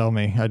 dude, tell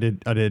me. I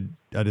did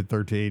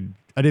 13.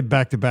 I did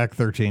back-to-back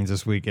 13s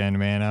this weekend,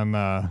 man.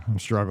 I'm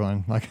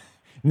struggling.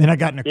 And then I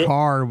got in a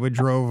car. We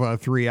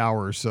drove 3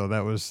 hours, so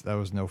that was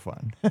no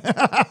fun.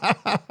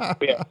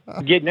 Yeah,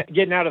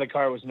 getting out of the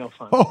car was no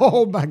fun.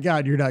 Oh my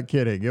God, you're not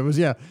kidding. It was,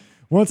 yeah.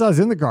 Once I was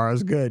in the car, I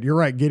was good. You're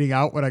right. Getting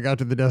out when I got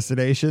to the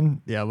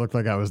destination, yeah, it looked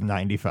like I was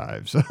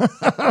 95. So, so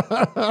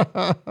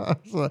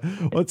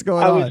what's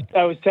going on?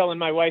 I was telling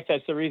my wife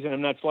that's the reason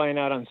I'm not flying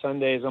out on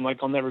Sundays. I'm like,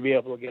 I'll never be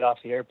able to get off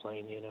the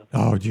airplane, you know.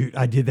 Oh, dude,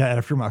 I did that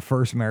after my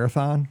first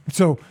marathon.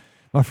 So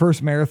my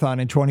first marathon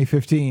in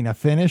 2015, I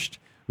finished.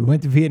 We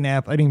went to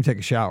Vietnam. I didn't even take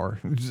a shower.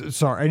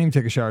 Sorry, I didn't even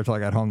take a shower until I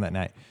got home that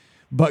night.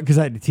 But because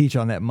I had to teach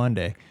on that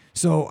Monday.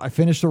 So I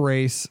finished the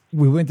race.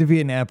 We went to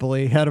Vietnam,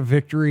 had a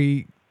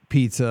victory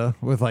pizza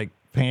with like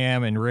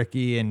Pam and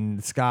Ricky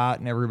and Scott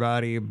and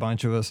everybody, a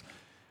bunch of us.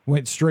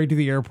 Went straight to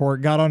the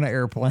airport, got on an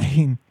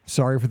airplane.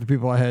 Sorry for the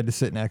people I had to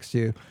sit next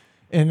to.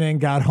 And then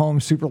got home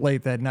super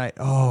late that night.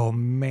 Oh,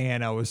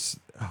 man,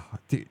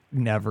 dude,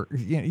 never.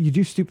 You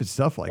do stupid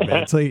stuff like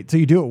that until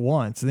you do it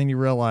once. And then you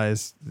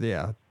realize,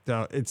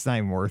 it's not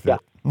even worth it.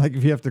 Like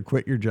if you have to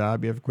quit your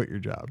job, you have to quit your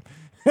job.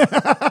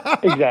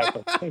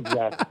 Exactly.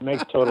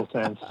 Makes total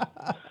sense.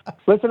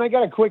 Listen, I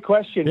got a quick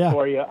question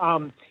for you.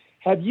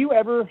 Have you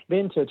ever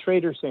been to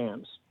Trader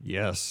Sam's?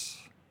 Yes.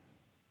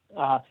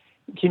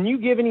 Can you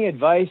give any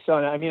advice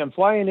on, I mean, I'm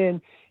flying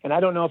in and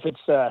I don't know if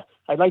it's,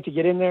 I'd like to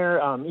get in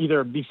there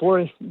either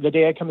before the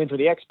day I come in for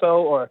the expo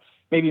or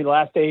maybe the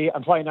last day.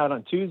 I'm flying out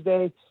on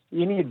Tuesday.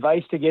 Any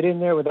advice to get in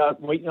there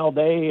without waiting all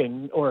day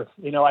or,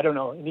 I don't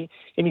know,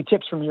 any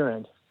tips from your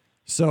end?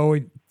 So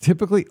it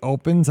typically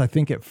opens, I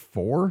think, at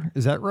 4.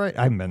 Is that right?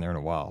 I haven't been there in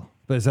a while.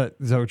 But is that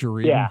what you're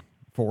reading? Yeah.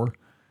 4?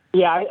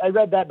 Yeah, I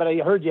read that, but I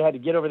heard you had to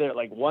get over there at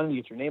like 1 to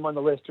get your name on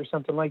the list or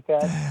something like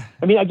that.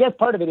 I mean, I guess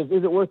part of it is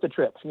it worth the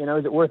trip?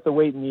 Is it worth the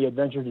wait and the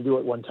adventure to do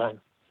it one time?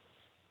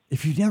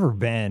 If you've never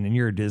been and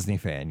you're a Disney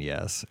fan,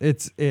 yes,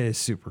 it is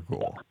super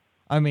cool. Yeah.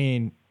 I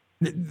mean,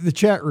 the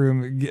chat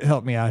room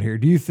helped me out here.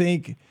 Do you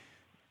think?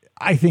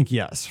 I think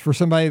yes. For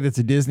somebody that's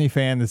a Disney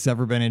fan that's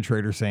never been in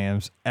Trader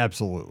Sam's,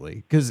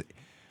 absolutely, because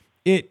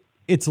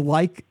it's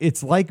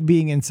like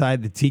being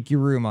inside the tiki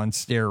room on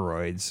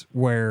steroids,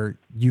 where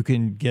you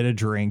can get a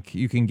drink,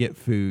 you can get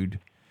food,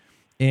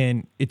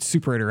 and it's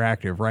super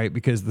interactive, right?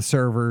 Because the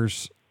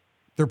servers,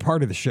 they're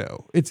part of the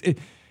show.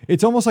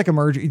 It's almost like a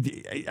merge.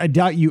 I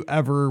doubt you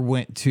ever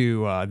went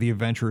to the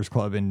Adventurers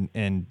Club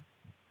in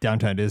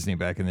downtown Disney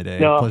back in the day,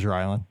 Pleasure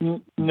Island.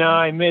 No,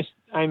 I missed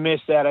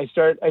that. I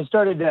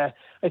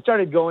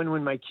started going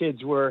when my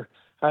kids were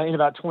in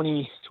about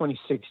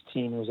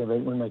 2016 was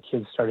when my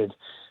kids started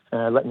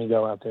letting me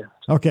go out there.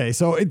 Okay,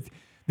 so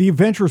the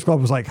Adventurers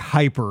Club was like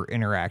hyper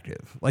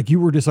interactive. Like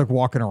you were just like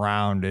walking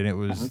around and it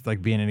was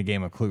like being in a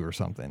game of Clue or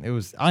something. It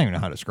was, I don't even know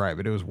how to describe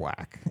it. It was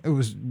whack. It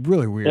was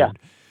really weird. Yeah.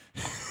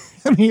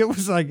 I mean, it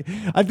was like,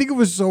 I think it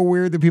was so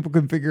weird that people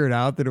couldn't figure it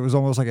out that it was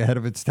almost like ahead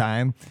of its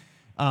time.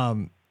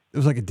 It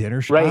was like a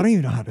dinner show. Right. I don't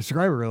even know how to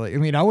describe it really. I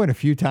mean, I went a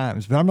few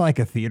times, but I'm like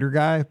a theater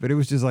guy. But it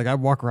was just like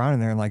I'd walk around in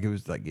there and like it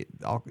was like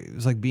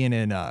being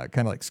in kind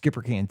of like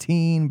Skipper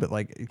Canteen, but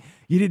like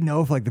you didn't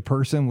know if like the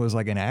person was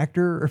like an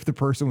actor or if the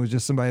person was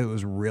just somebody that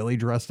was really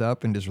dressed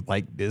up and just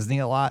liked Disney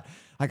a lot.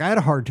 Like I had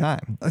a hard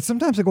time. Like,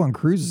 sometimes I go on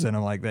cruises and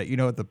I'm like that,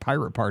 at the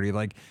pirate party.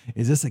 Like,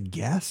 is this a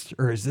guest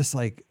or is this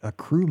like a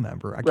crew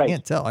member? I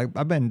can't tell.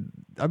 I've been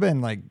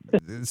like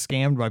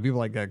scammed by people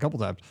like that a couple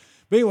times.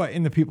 But anyway,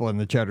 and the people in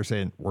the chat are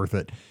saying worth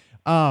it.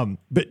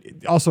 But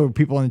also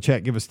people in the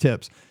chat give us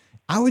tips.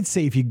 I would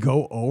say if you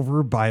go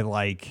over by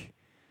like,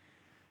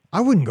 I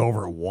wouldn't go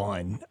over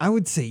 1. I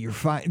would say you're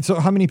fine. So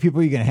how many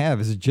people are you going to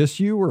have? Is it just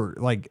you or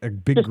like a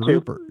big just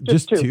group two. or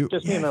just two?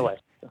 Just me and my wife.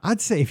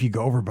 I'd say if you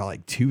go over by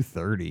like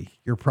 2:30,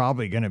 you're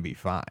probably going to be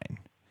fine.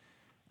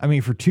 I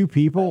mean, for 2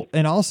 people,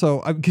 and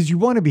also because you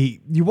want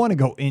to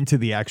go into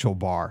the actual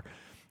bar.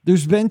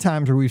 There's been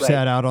times where we've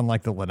sat out on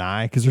like the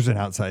lanai because there's an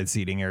outside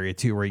seating area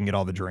too where you can get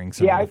all the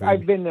drinks. Yeah,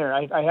 I've been there.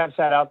 I have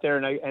sat out there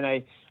and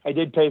I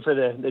did pay for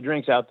the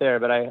drinks out there,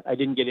 but I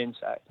didn't get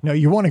inside. No,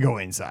 you want to go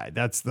inside.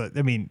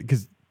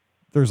 Because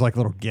there's like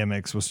little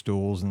gimmicks with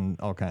stools and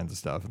all kinds of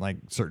stuff. And like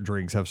certain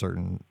drinks have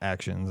certain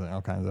actions and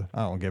all kinds of,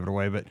 I don't give it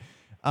away, but,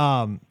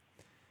 well,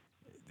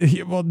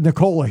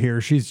 Nicola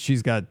here,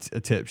 she's got a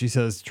tip. She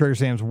says Trader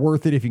Sam's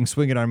worth it if you can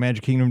swing it on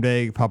Magic Kingdom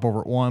Day, pop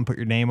over at 1, put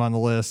your name on the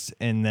list,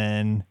 and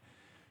then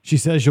she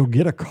says you'll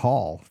get a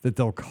call that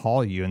they'll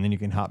call you and then you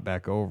can hop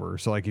back over.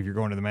 So like if you're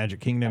going to the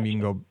Magic Kingdom, you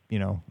can go,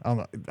 I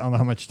don't know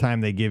how much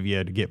time they give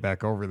you to get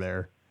back over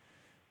there,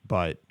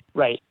 but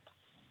right.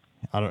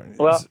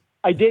 Well,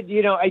 I did,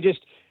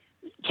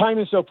 time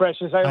is so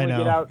precious. I only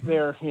get out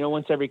there,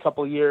 once every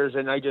couple of years.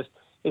 And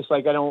it's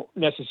like, I don't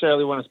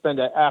necessarily want to spend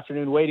an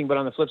afternoon waiting, but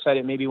on the flip side,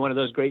 it may be one of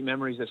those great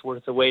memories that's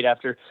worth the wait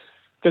after,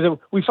 because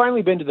we've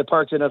finally been to the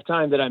parks enough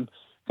time that I'm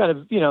kind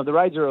of, the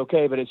rides are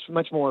okay, but it's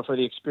much more for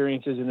the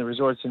experiences in the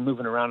resorts and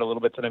moving around a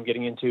little bit that I'm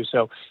getting into.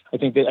 So I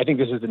think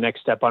this is the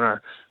next step on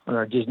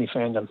our Disney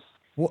fandom.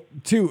 Well,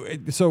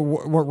 so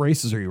what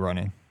races are you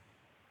running?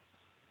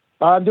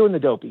 I'm doing the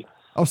Dopey.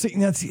 Oh, see,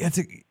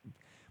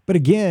 but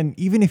again,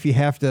 even if you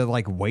have to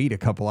like wait a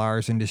couple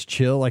hours and just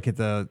chill, like at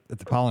the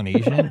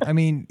Polynesian, I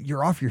mean,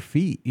 you're off your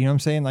feet. You know what I'm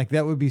saying? Like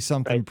that would be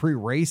something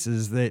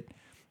pre-races that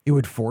it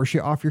would force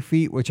you off your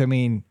feet, which I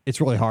mean, it's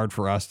really hard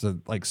for us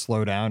to like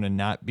slow down and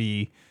not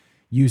be,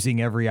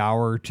 using every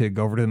hour to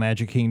go over to the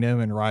Magic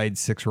Kingdom and ride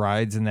 6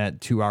 rides in that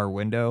 2-hour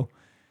window.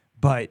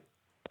 But,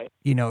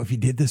 you know, if you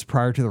did this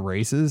prior to the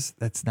races,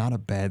 that's not a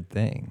bad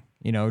thing.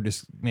 You know,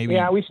 just maybe.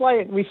 Yeah, we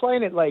fly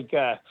in at like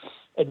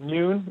at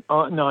noon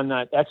on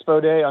that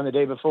expo day on the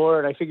day before,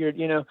 and I figured,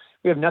 you know,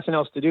 we have nothing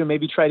else to do.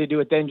 Maybe try to do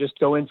it then. Just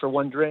go in for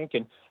one drink,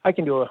 and I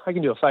can do a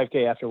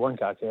 5K after one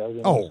cocktail.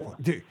 You know, oh,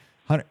 dude.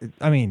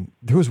 I mean,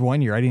 there was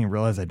one year I didn't even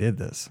realize I did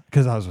this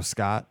because I was with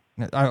Scott.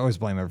 I always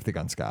blame everything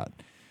on Scott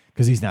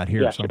because he's not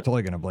here, so I'm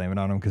totally going to blame it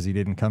on him because he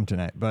didn't come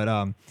tonight.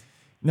 But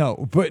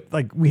no, but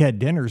like we had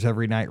dinners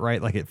every night,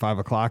 right? Like at 5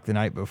 o'clock the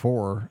night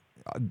before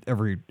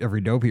every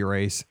dopey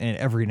race, and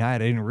every night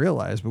I didn't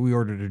realize, but we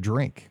ordered a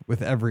drink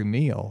with every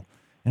meal.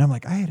 And I'm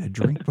like, I had a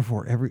drink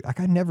before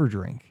I never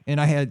drink.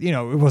 And I had, you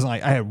know, it wasn't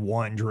like I had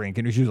one drink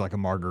and it was usually like a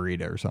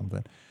margarita or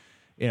something,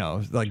 you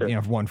know, like, you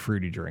know, one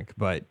fruity drink.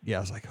 But yeah, I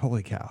was like,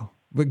 holy cow.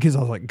 Because I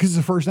was like, because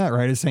the first night,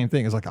 right, it's the same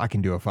thing. It's like, I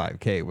can do a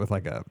 5K with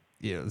like a,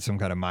 you know, some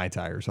kind of Mai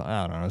Tai or something.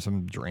 I don't know,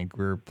 some drink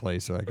weird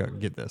place. So I could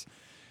get this.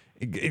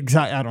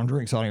 I don't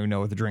drink, so I don't even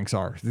know what the drinks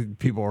are.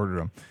 People ordered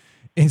them.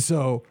 And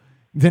so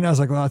then I was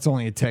like, well, it's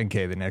only a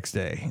 10K the next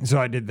day. So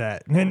I did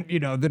that. And then, you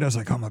know, then I was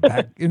like, oh, my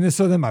back. And then,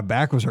 so then my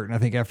back was hurting. I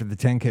think after the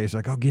 10K, it's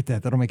like, oh, get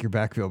that. That'll make your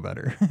back feel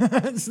better.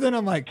 So then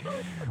I'm like,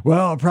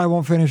 well, I probably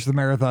won't finish the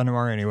marathon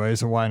tomorrow anyway,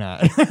 so why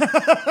not?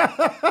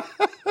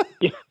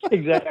 Yeah,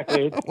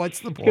 exactly. What's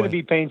the point? It's going to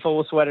be painful.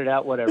 We'll sweat it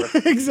out, whatever.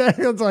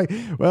 Exactly. It's like,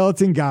 well,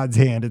 it's in God's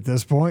hand at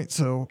this point.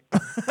 So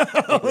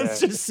let's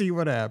just see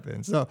what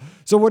happens.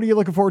 So what are you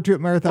looking forward to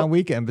at Marathon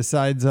Weekend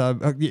besides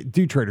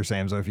do Trader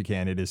Sam's, though, if you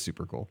can. It is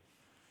super cool.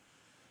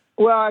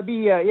 Well,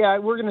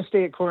 we're going to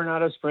stay at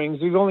Coronado Springs.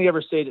 We've only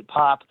ever stayed at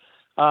Pop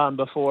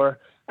before.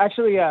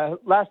 Actually,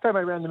 last time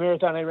I ran the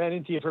marathon, I ran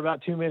into you for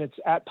about 2 minutes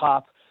at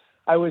Pop.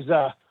 I was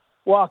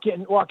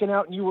walking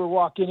out, and you were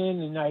walking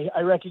in, and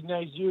I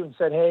recognized you and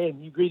said, hey,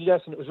 and you greeted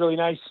us, and it was really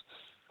nice.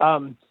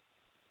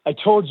 I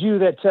told you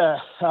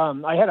that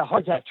I had a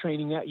heart attack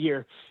training that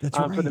year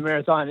for the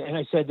marathon, and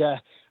I said, I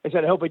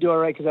hope I do all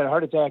right because I had a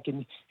heart attack,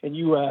 and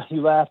you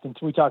laughed, and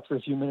we talked for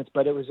a few minutes,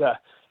 but it was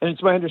and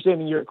it's my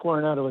understanding you're at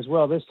Coronado as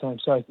well this time,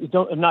 so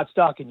I'm not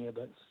stalking you,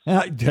 but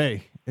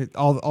hey,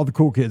 all the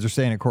cool kids are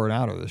staying at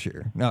Coronado this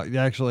year. No,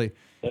 actually,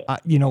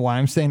 you know why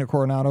I'm staying at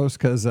Coronado's?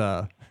 Because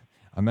I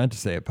meant to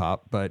say at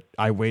Pop, but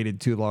I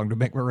waited too long to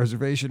make my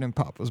reservation, and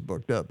Pop was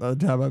booked up by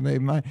the time I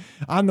made mine.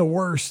 I'm the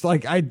worst.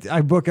 Like I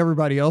book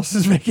everybody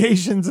else's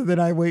vacations, and then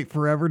I wait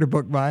forever to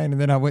book mine, and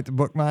then I went to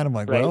book mine. I'm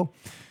like, well,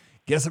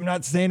 guess I'm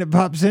not staying at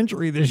Pop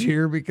Century this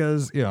year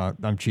because, you know,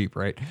 I'm cheap,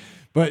 right?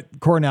 But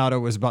Coronado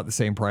was about the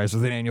same price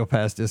with an annual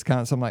pass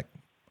discount. So I'm like,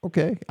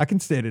 okay, I can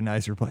stay at a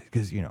nicer place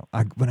because, you know,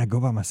 when I go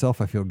by myself,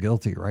 I feel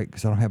guilty, right?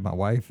 Because I don't have my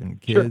wife and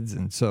kids,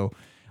 and so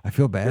I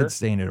feel bad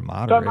staying at a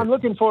moderate. So I'm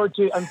looking forward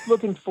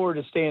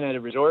to staying at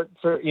a resort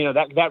for, you know,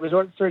 that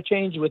resort for a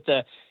change with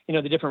the, you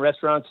know, the different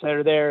restaurants that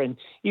are there, and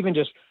even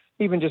just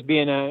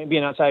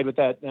being outside with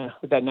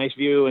that nice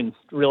view and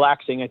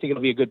relaxing. I think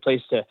it'll be a good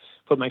place to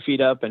put my feet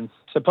up and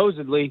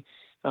supposedly,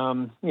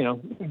 you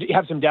know,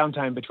 have some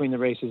downtime between the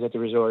races at the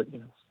resort. You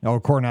know. Oh,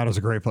 Coronado's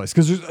a great place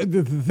because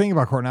the thing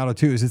about Coronado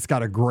too is it's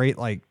got a great,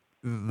 like,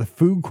 the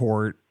food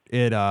court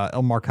at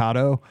El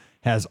Mercado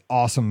has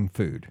awesome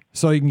food.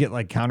 So you can get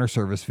like counter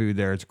service food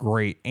there. It's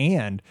great,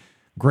 and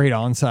great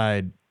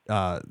on-site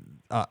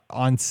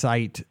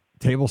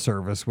table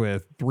service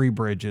with Three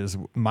Bridges.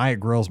 Maya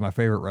Grill's my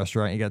favorite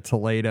restaurant. You got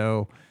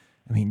Toledo.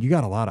 I mean, you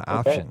got a lot of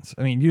options.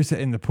 I mean, you just,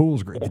 and the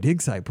pool's great. The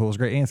dig site pool's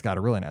great, and it's got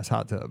a really nice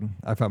hot tub.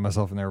 I found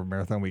myself in there over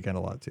Marathon Weekend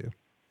a lot too.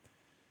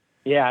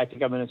 Yeah, I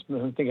think I'm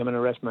gonna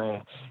rest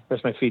my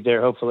feet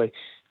there. Hopefully.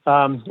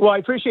 Well, I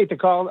appreciate the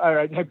call.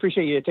 I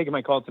appreciate you taking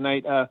my call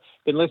tonight.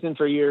 Been listening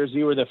for years.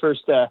 You were the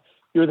first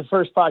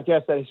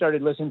podcast that I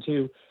started listening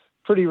to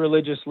pretty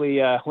religiously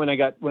when I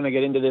got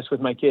into this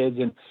with my kids.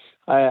 And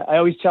I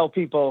always tell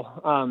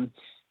people,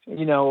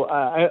 you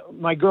know,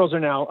 my girls are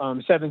now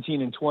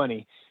 17 and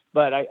 20,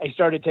 but I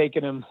started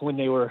taking them when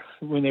they were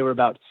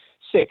about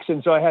 6,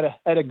 and so I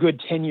had a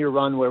good 10-year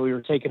run where we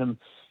were taking them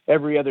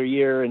every other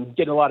year and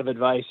getting a lot of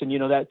advice. And, you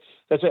know,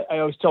 I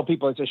always tell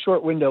people it's a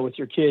short window with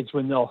your kids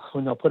when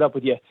they'll put up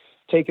with you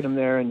taking them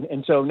there.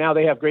 And so now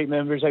they have great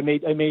memories. I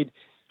made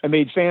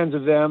fans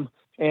of them.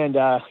 And,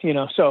 you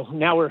know, so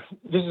now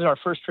this is our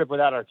first trip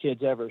without our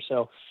kids ever.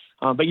 So,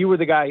 but you were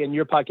the guy, and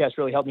your podcast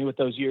really helped me with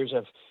those years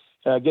of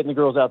getting the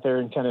girls out there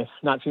and kind of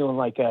not feeling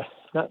like a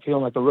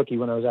rookie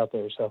when I was out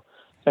there. So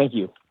thank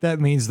you. That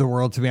means the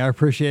world to me. I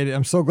appreciate it.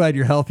 I'm so glad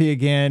you're healthy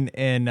again.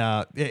 And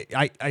I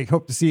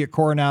hope to see you at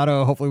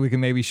Coronado. Hopefully we can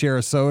maybe share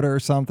a soda or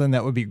something.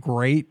 That would be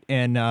great.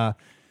 And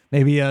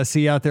maybe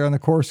see you out there on the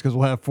course because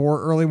we'll have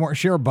 4 early morning,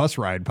 share a bus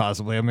ride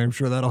possibly. I mean, I'm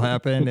sure that'll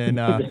happen. And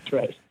that's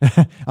right.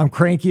 I'm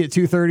cranky at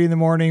 2:30 in the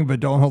morning, but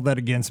don't hold that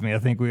against me. I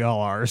think we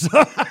all are. So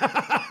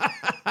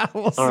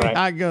we'll see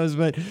how it goes.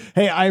 But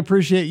hey, I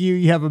appreciate you.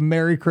 You have a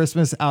Merry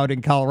Christmas out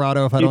in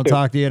Colorado if I don't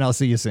talk to you, and I'll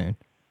see you soon.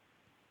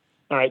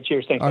 All right.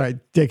 Cheers. Thanks. All right.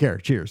 Take care.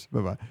 Cheers.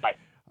 Bye-bye. Bye.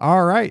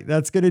 All right,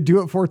 that's going to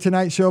do it for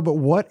tonight's show, but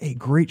what a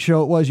great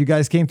show it was. You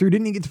guys came through.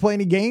 Didn't even get to play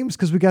any games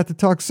because we got to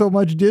talk so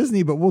much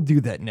Disney, but we'll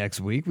do that next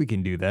week. We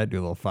can do that, do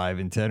a little 5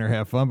 and 10 or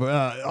have fun.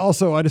 But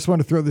also, I just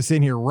want to throw this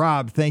in here.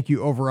 Rob, thank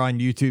you, over on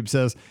YouTube,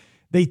 says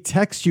they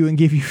text you and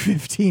give you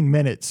 15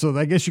 minutes. So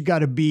I guess you got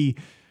to be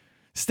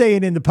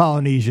staying in the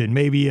Polynesian.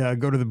 Maybe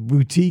go to the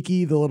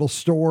boutique, the little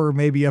store,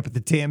 maybe up at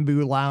the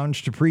Tambu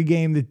Lounge to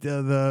pregame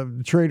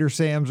the Trader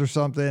Sam's or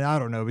something. I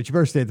don't know, but you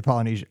better stay at the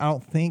Polynesian.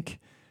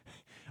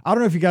 I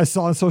don't know if you guys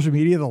saw on social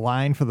media the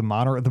line for the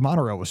monorail. The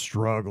monorail was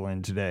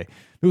struggling today.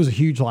 There was a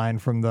huge line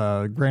from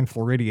the Grand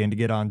Floridian to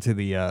get onto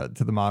the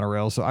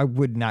monorail. So I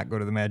would not go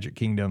to the Magic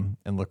Kingdom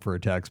and look for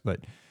a text, but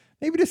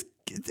maybe just,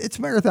 it's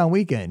marathon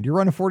weekend. You're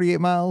running 48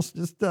 miles.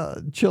 Just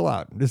chill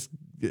out. Just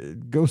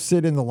go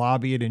sit in the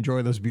lobby and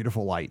enjoy those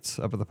beautiful lights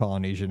up at the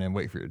Polynesian and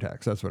wait for your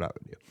text. That's what I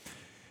would do.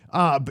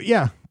 But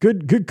yeah,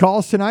 good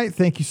calls tonight.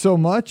 Thank you so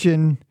much.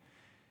 And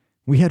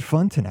we had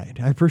fun tonight.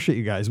 I appreciate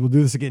you guys. We'll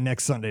do this again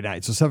next Sunday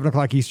night. So 7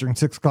 o'clock Eastern,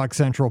 6 o'clock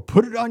Central.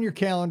 Put it on your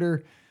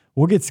calendar.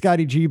 We'll get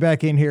Scotty G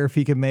back in here if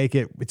he can make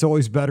it. It's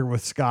always better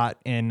with Scott,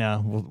 and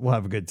we'll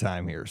have a good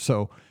time here.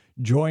 So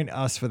join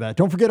us for that.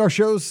 Don't forget our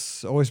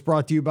shows, always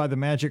brought to you by the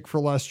Magic for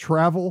Less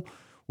Travel.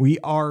 We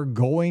are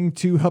going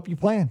to help you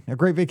plan a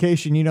great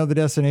vacation. You know the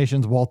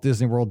destinations: Walt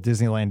Disney World,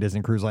 Disneyland,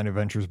 Disney Cruise Line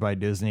Adventures by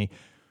Disney.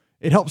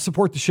 It helps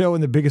support the show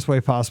in the biggest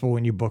way possible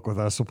when you book with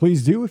us. So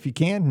please do, if you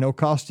can, no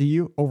cost to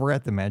you, over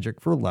at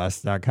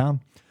themagicforless.com.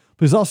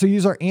 Please also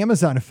use our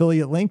Amazon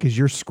affiliate link as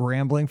you're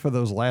scrambling for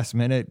those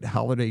last-minute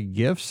holiday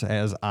gifts,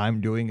 as I'm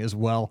doing as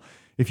well.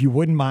 If you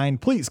wouldn't mind,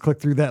 please click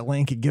through that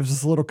link. It gives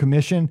us a little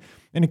commission,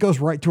 and it goes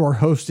right to our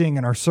hosting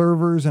and our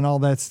servers and all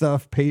that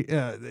stuff,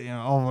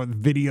 all our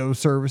video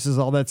services,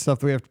 all that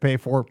stuff that we have to pay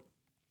for.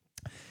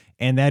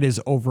 And that is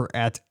over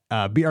at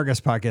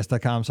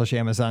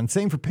beourguestpodcast.com/Amazon.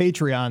 Same for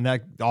Patreon.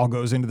 That all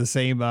goes into the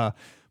same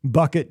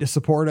bucket to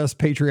support us.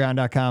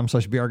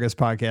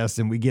 Patreon.com/beourguestpodcast.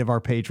 And we give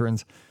our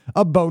patrons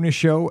a bonus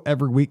show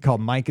every week called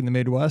Mike in the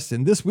Midwest.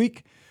 And this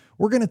week,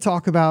 we're going to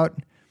talk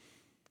about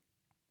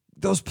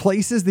those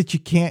places that you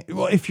can't,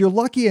 well, if you're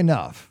lucky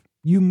enough,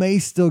 you may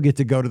still get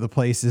to go to the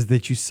places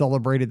that you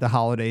celebrated the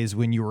holidays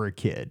when you were a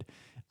kid.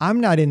 I'm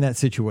not in that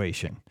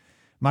situation.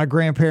 My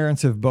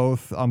grandparents have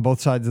on both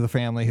sides of the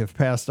family, have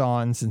passed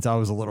on since I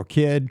was a little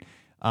kid.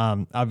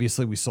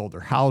 Obviously, we sold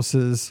their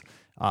houses.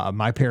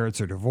 My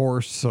parents are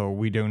divorced, so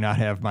we do not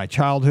have my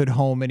childhood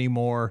home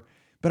anymore.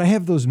 But I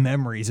have those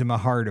memories in my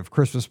heart of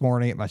Christmas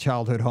morning at my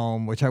childhood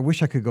home, which I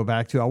wish I could go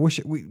back to. I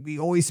wish we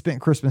always spent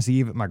Christmas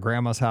Eve at my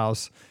grandma's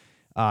house.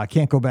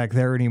 Can't go back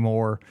there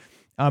anymore.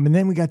 And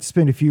then we got to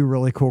spend a few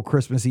really cool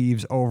Christmas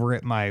Eves over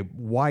at my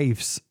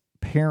wife's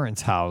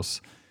parents' house,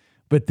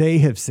 but they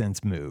have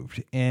since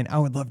moved, and I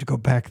would love to go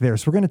back there.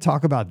 So we're going to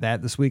talk about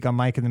that this week on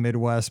Mike in the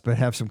Midwest, but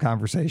have some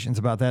conversations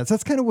about that. So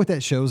that's kind of what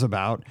that show's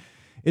about.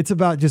 It's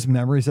about just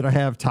memories that I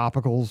have,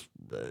 topicals,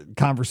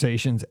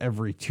 conversations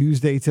every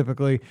Tuesday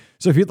typically.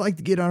 So if you'd like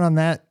to get on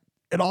that,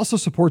 it also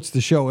supports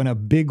the show in a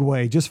big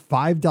way. Just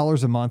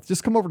 $5 a month.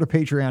 Just come over to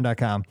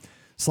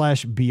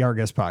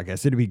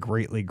patreon.com/beourguestpodcast. It'd be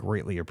greatly,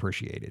 greatly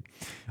appreciated.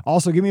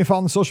 Also, give me a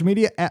follow on social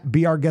media at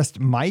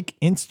beourguestmike,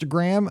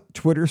 Instagram,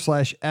 Twitter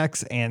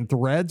 /X, and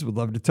Threads. Would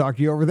love to talk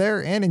to you over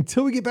there. And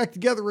until we get back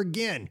together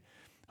again,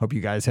 hope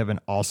you guys have an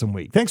awesome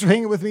week. Thanks for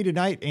hanging with me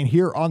tonight and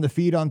here on the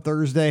feed on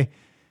Thursday.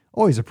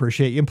 Always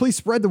appreciate you. And please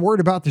spread the word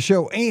about the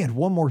show. And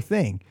one more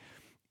thing,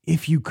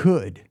 if you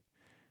could,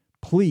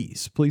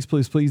 please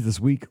this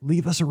week,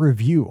 leave us a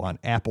review on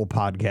Apple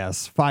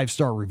Podcasts.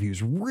 5-star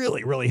reviews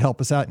really, really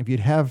help us out. And if you'd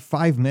have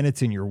 5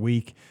 minutes in your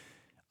week,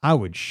 I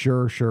would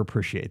sure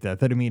appreciate that.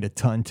 That'd mean a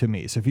ton to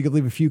me. So if you could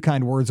leave a few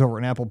kind words over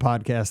on Apple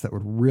Podcasts, that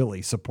would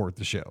really support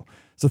the show.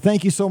 So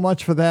thank you so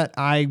much for that.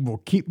 I will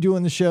keep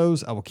doing the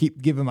shows. I will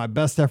keep giving my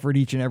best effort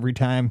each and every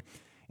time.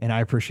 And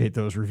I appreciate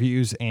those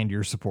reviews and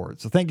your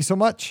support. So thank you so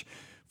much.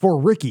 For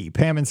Ricky,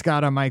 Pam, and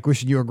Scott, I'm Mike,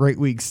 wishing you a great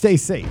week. Stay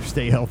safe,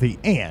 stay healthy,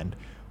 and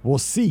we'll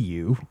see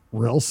you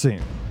real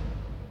soon.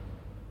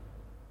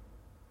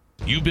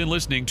 You've been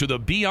listening to the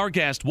Be Our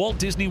Guest Walt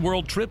Disney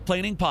World Trip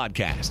Planning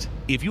Podcast.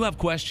 If you have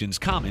questions,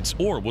 comments,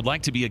 or would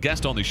like to be a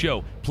guest on the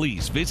show,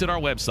 please visit our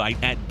website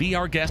at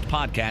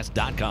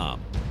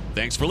beourguestpodcast.com.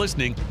 Thanks for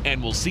listening,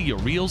 and we'll see you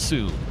real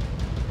soon.